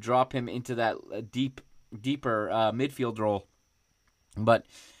Everton to drop him into that deeper midfield role. But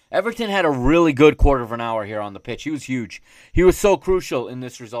Everton had a really good quarter of an hour here on the pitch. He was huge. He was so crucial in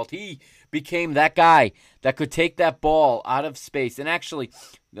this result. He became that guy that could take that ball out of space. And actually,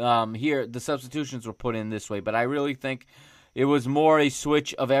 here, the substitutions were put in this way, but I really think it was more a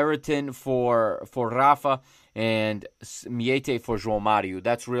switch of Everton for Rafa and Miete for João Mario.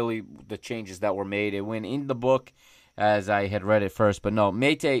 That's really the changes that were made. It went in the book as I had read it first. But no,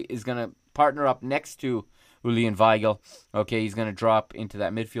 Miete is going to partner up next to Julian Weigl. Okay, he's going to drop into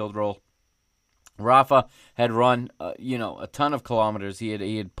that midfield role. Rafa had run, a ton of kilometers.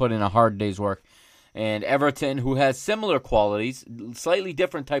 He had put in a hard day's work. And Everton, who has similar qualities, slightly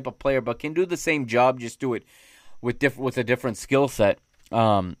different type of player, but can do the same job, just do it with a different skill set,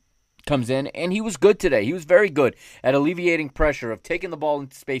 comes in. And he was good today. He was very good at alleviating pressure, of taking the ball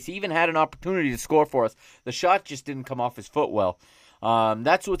into space. He even had an opportunity to score for us. The shot just didn't come off his foot well.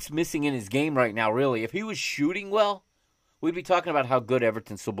 That's what's missing in his game right now, really. If he was shooting well, we'd be talking about how good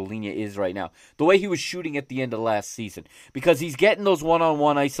Everton Cebolinha is right now. The way he was shooting at the end of last season. Because he's getting those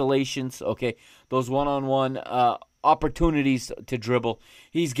one-on-one isolations, okay? Those one-on-one opportunities to dribble.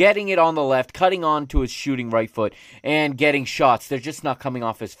 He's getting it on the left, cutting on to his shooting right foot, and getting shots. They're just not coming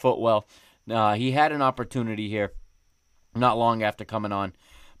off his foot well. He had an opportunity here not long after coming on,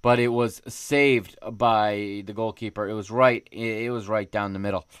 but it was saved by the goalkeeper. It was right down the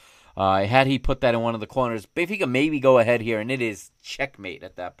middle. Had he put that in one of the corners, Benfica maybe go ahead here, and it is checkmate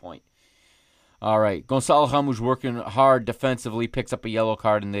at that point. All right, Gonçalo Ramos working hard defensively, picks up a yellow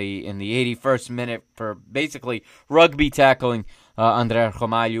card in the 81st minute for basically rugby tackling André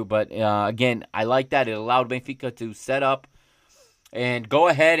Ramalho. But again, I like that. It allowed Benfica to set up and go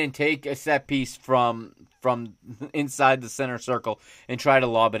ahead and take a set piece from inside the center circle and try to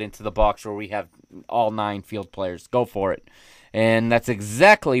lob it into the box where we have all 9 field players. Go for it. And that's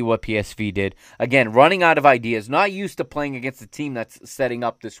exactly what PSV did. Again, running out of ideas, not used to playing against a team that's setting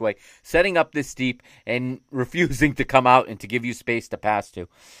up this way, setting up this deep, and refusing to come out and to give you space to pass to.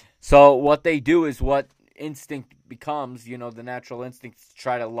 So what they do is what instinct becomes, the natural instinct to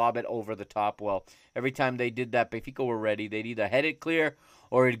try to lob it over the top. Well, every time they did that, Benfica were ready. They'd either head it clear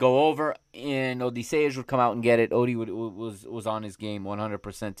or it'd go over, and Odysseas would come out and get it. Odi was on his game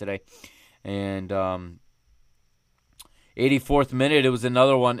 100% today. And 84th minute, it was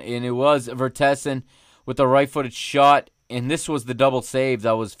another one, and it was Vertessen with a right-footed shot, and this was the double save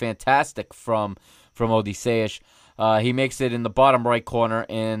that was fantastic from Odysseas. He makes it in the bottom right corner,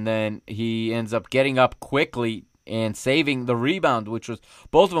 and then he ends up getting up quickly and saving the rebound, which was,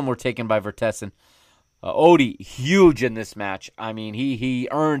 both of them were taken by Vertessen. Odi, huge in this match. I mean, he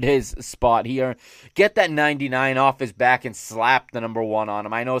earned his spot. Get that 99 off his back and slap the number 1 on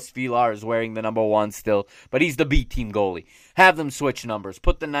him. I know Svilar is wearing the number 1 still, but he's the B team goalie. Have them switch numbers.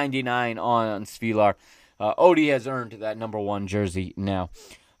 Put the 99 on Svilar. Odi has earned that number 1 jersey now.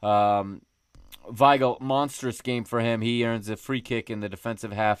 Weigl, monstrous game for him. He earns a free kick in the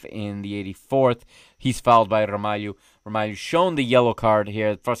defensive half in the 84th. He's fouled by Ramalho. Ramalho shown the yellow card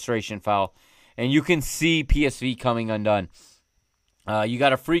here, frustration foul. And you can see PSV coming undone. You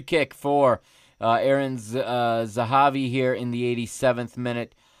got a free kick for Aaron Zahavi here in the 87th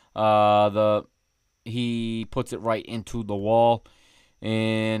minute. He puts it right into the wall.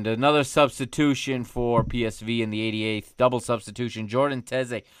 And another substitution for PSV in the 88th. Double substitution. Jordan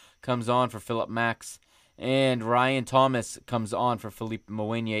Teze comes on for Philip Max. And Ryan Thomas comes on for Philippe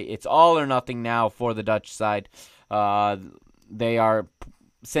Mounier. It's all or nothing now for the Dutch side. They are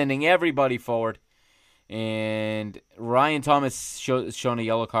sending everybody forward. And Ryan Thomas shown a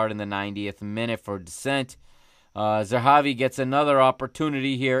yellow card in the 90th minute for dissent. Zahavi gets another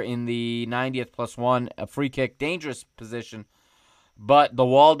opportunity here in the 90th +1. A free kick, dangerous position. But the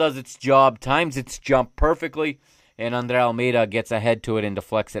wall does its job, times its jump perfectly. And Andre Almeida gets ahead to it and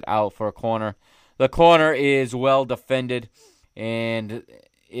deflects it out for a corner. The corner is well defended. And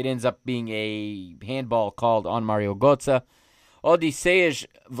it ends up being a handball called on Mario Götze. Odysseas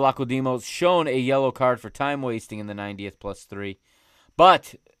Vlachodimos shown a yellow card for time wasting in the 90th +3.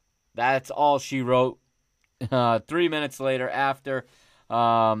 But that's all she wrote. 3 minutes later, after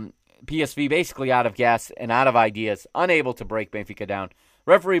PSV basically out of gas and out of ideas, unable to break Benfica down.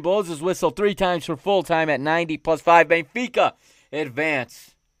 Referee blows his whistle 3 times for full time at 90 +5. Benfica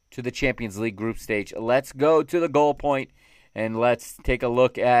advance to the Champions League group stage. Let's go to the goal point and let's take a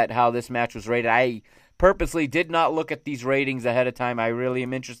look at how this match was rated. I purposely did not look at these ratings ahead of time. I really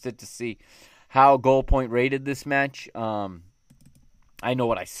am interested to see how Goal Point rated this match. I know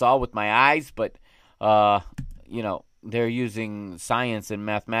what I saw with my eyes, but they're using science and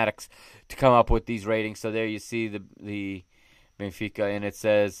mathematics to come up with these ratings. So there you see the Benfica, and it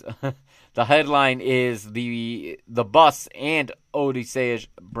says the headline is the bus and Odysseas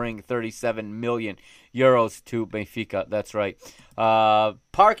bring 37 million euros to Benfica. That's right.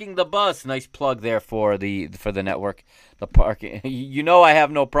 Parking the Bus, nice plug there for the network. The parking, I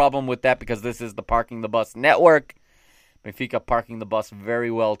have no problem with that because this is the Parking the Bus network. Benfica parking the bus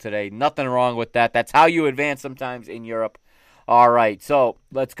very well today. Nothing wrong with that. That's how you advance sometimes in Europe. All right, so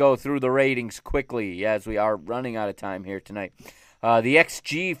let's go through the ratings quickly as we are running out of time here tonight. The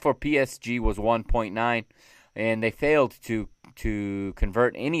XG for PSG was 1.9, and they failed to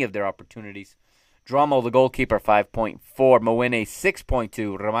convert any of their opportunities. Drommel, the goalkeeper, 5.4. Mwene,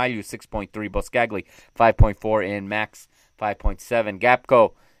 6.2. Ramalho, 6.3. Boscagli, 5.4. And Max, 5.7.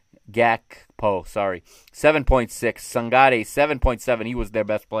 Gakpo, 7.6. Sangare, 7.7. He was their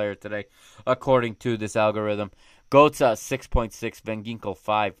best player today, according to this algorithm. Gotza, 6.6. Van Ginkel,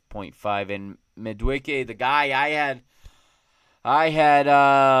 5.5. And Madueke, the guy I had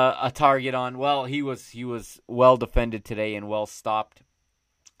a target on. Well, he was well defended today and well stopped.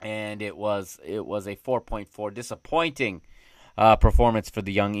 And it was a 4.4. Disappointing performance for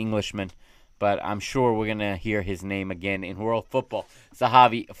the young Englishman. But I'm sure we're going to hear his name again in world football.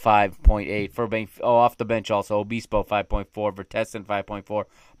 Zahavi, 5.8. Off the bench also. Obispo, 5.4. Vertessen, 5.4.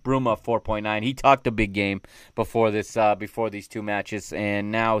 Bruma, 4.9. He talked a big game before these two matches,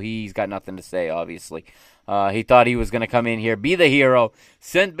 and now he's got nothing to say, obviously. He thought he was going to come in here, be the hero,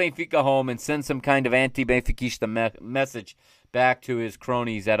 send Benfica home, and send some kind of anti-Benfiquista message back to his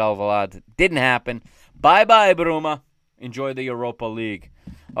cronies at Alvalade. Didn't happen. Bye-bye, Bruma. Enjoy the Europa League.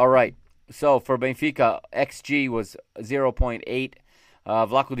 All right. So for Benfica, XG was 0.8.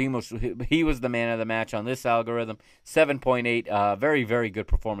 Vlaco Dimos, he was the man of the match on this algorithm. 7.8. Very, very good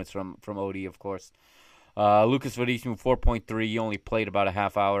performance from Odi, of course. Lucas Veríssimo, 4.3. He only played about a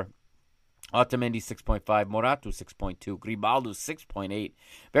half hour. Otamendi, 6.5. Morato, 6.2. Gribaldo, 6.8.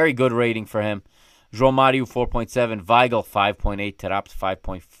 Very good rating for him. João Mário, 4.7. Weigl, 5.8. Teraps,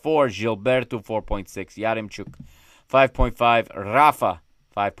 5.4. Gilberto, 4.6. Yaremchuk, 5.5. Rafa,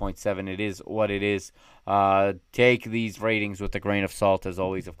 5.7. It is what it is. Take these ratings with a grain of salt, as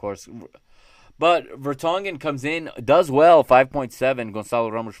always, of course. But Vertonghen comes in, does well, 5.7.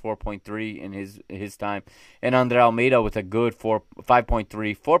 Gonçalo Ramos, 4.3 in his time. And Andre Almeida with a good 5.3.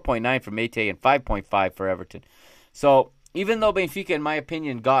 4.9 for Meite and 5.5 for Everton. So even though Benfica, in my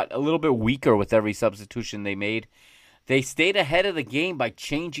opinion, got a little bit weaker with every substitution they made, they stayed ahead of the game by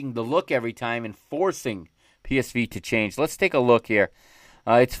changing the look every time and forcing PSV to change. Let's take a look here.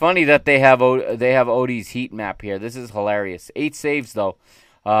 It's funny that they have Odie's heat map here. This is hilarious. 8 saves, though.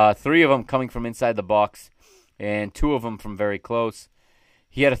 3 of them coming from inside the box, and 2 of them from very close.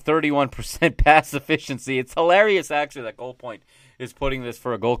 He had a 31% pass efficiency. It's hilarious, actually, that Goal Point is putting this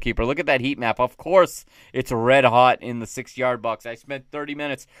for a goalkeeper. Look at that heat map. Of course, it's red hot in the 6-yard box. I spent 30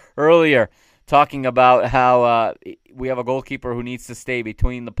 minutes earlier talking about how we have a goalkeeper who needs to stay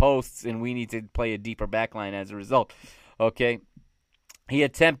between the posts, and we need to play a deeper backline as a result. Okay. He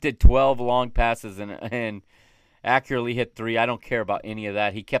attempted 12 long passes and accurately hit 3. I don't care about any of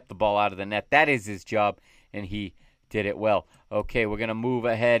that. He kept the ball out of the net. That is his job, and he did it well. Okay, we're going to move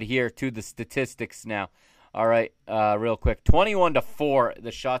ahead here to the statistics now. All right, real quick. 21-4,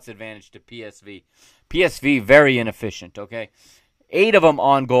 the shots advantage to PSV. PSV, very inefficient, okay? 8 of them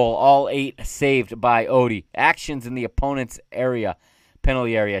on goal, all 8 saved by Odi. Actions in the opponent's area.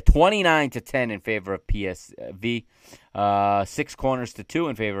 Penalty area, 29-10 in favor of PSV. 6 corners to 2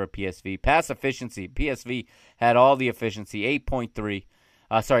 in favor of PSV. Pass efficiency, PSV had all the efficiency, 83%.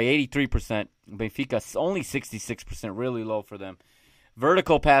 Benfica, only 66%, really low for them.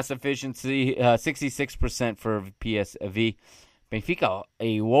 Vertical pass efficiency, 66% for PSV. Benfica,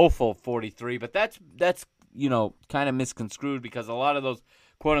 a woeful 43%, but that's kind of misconstrued because a lot of those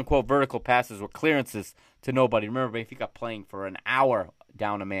quote-unquote vertical passes were clearances to nobody. Remember, Benfica playing for an hour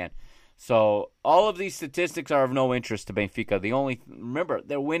down a man. So all of these statistics are of no interest to Benfica. Remember,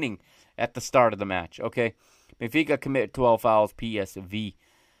 they're winning at the start of the match, okay? Benfica commit 12 fouls, PSV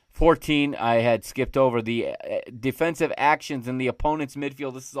 14. I had skipped over the defensive actions in the opponent's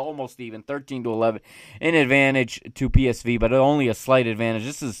midfield. This is almost even, 13-11. An advantage to PSV, but only a slight advantage.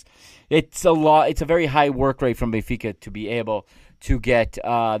 It's a very high work rate from Benfica to be able to get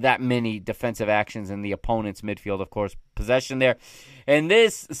that many defensive actions in the opponent's midfield, of course. Possession there. And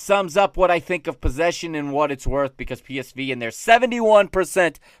this sums up what I think of possession and what it's worth, because PSV in their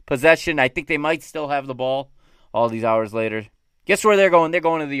 71% possession, I think they might still have the ball all these hours later. Guess where they're going? They're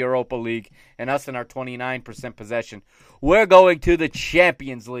going to the Europa League, and us in our 29% possession. We're going to the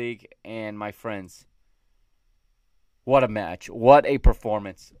Champions League, and my friends, what a match. What a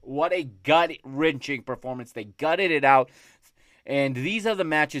performance. What a gut-wrenching performance. They gutted it out. And these are the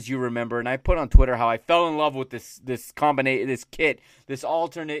matches you remember. And I put on Twitter how I fell in love with this combination, this kit, this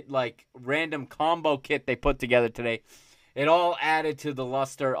alternate like random combo kit they put together today. It all added to the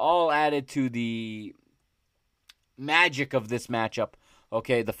luster, all added to the magic of this matchup.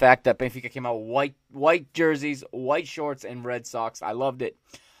 Okay, the fact that Benfica came out white jerseys, white shorts, and red socks. I loved it.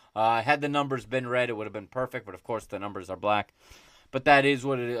 Had the numbers been red, it would have been perfect. But of course, the numbers are black. But that is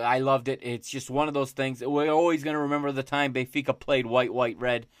what it is. I loved it. It's just one of those things. We're always going to remember the time Benfica played white,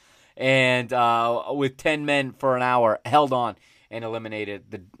 red. And with 10 men for an hour, held on and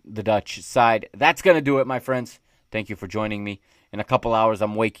eliminated the Dutch side. That's going to do it, my friends. Thank you for joining me. In a couple hours,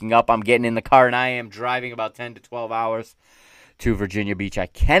 I'm waking up. I'm getting in the car, and I am driving about 10 to 12 hours to Virginia Beach. I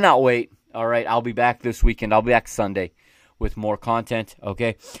cannot wait. All right, I'll be back this weekend. I'll be back Sunday with more content,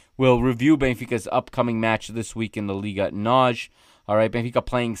 okay? We'll review Benfica's upcoming match this week in the Liga NOS. All right, Benfica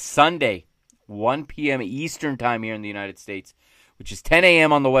playing Sunday, 1 p.m. Eastern time here in the United States, which is 10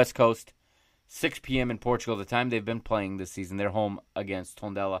 a.m. on the West Coast, 6 p.m. in Portugal, the time they've been playing this season. They're home against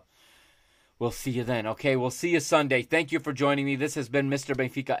Tondela. We'll see you then, okay? We'll see you Sunday. Thank you for joining me. This has been Mr.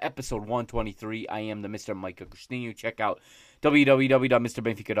 Benfica, episode 123. I am the Mr. Mike Agostinho. Check out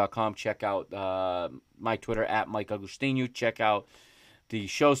www.mrbenfica.com. Check out my Twitter, at Mike Agostinho. Check out the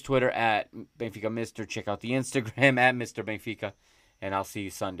show's Twitter, at Benfica Mister. Check out the Instagram, at Mr. Benfica. And I'll see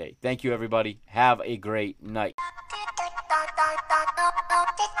you Sunday. Thank you, everybody. Have a great night.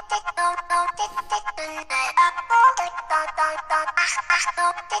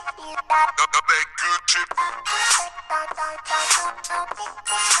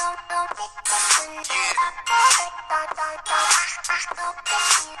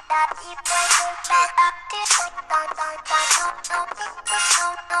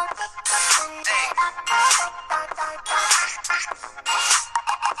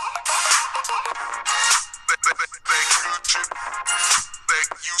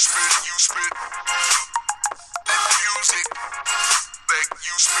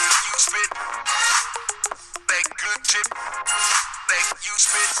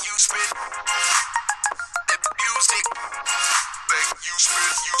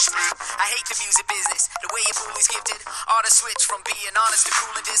 I hate the music business, the way your bully's gifted. Artists switch from being honest to cool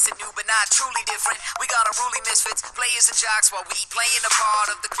and distant, new but not truly different. We got unruly misfits, players and jocks while we playing the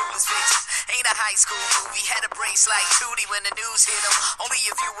part of the coolest victim. Ain't a high school movie, had a brace like Tootie when the news hit them. Only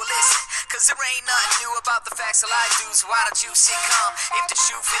if you will listen, cause there ain't nothing new about the facts of life, dudes. Why don't you sit calm? If the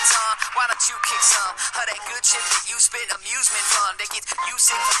shoe fits on, why don't you kick some of that good shit that you spit? Amusement fun, they get you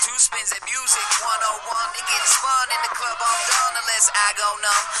sick from two spins at music 101. It gets fun in the club, I'm done unless I go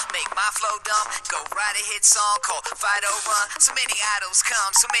numb. Make my flow dumb, go write a hit song called Fight or Run. So many idols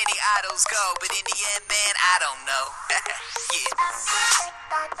come, so many idols go, but in the end, man, I don't know. Yeah.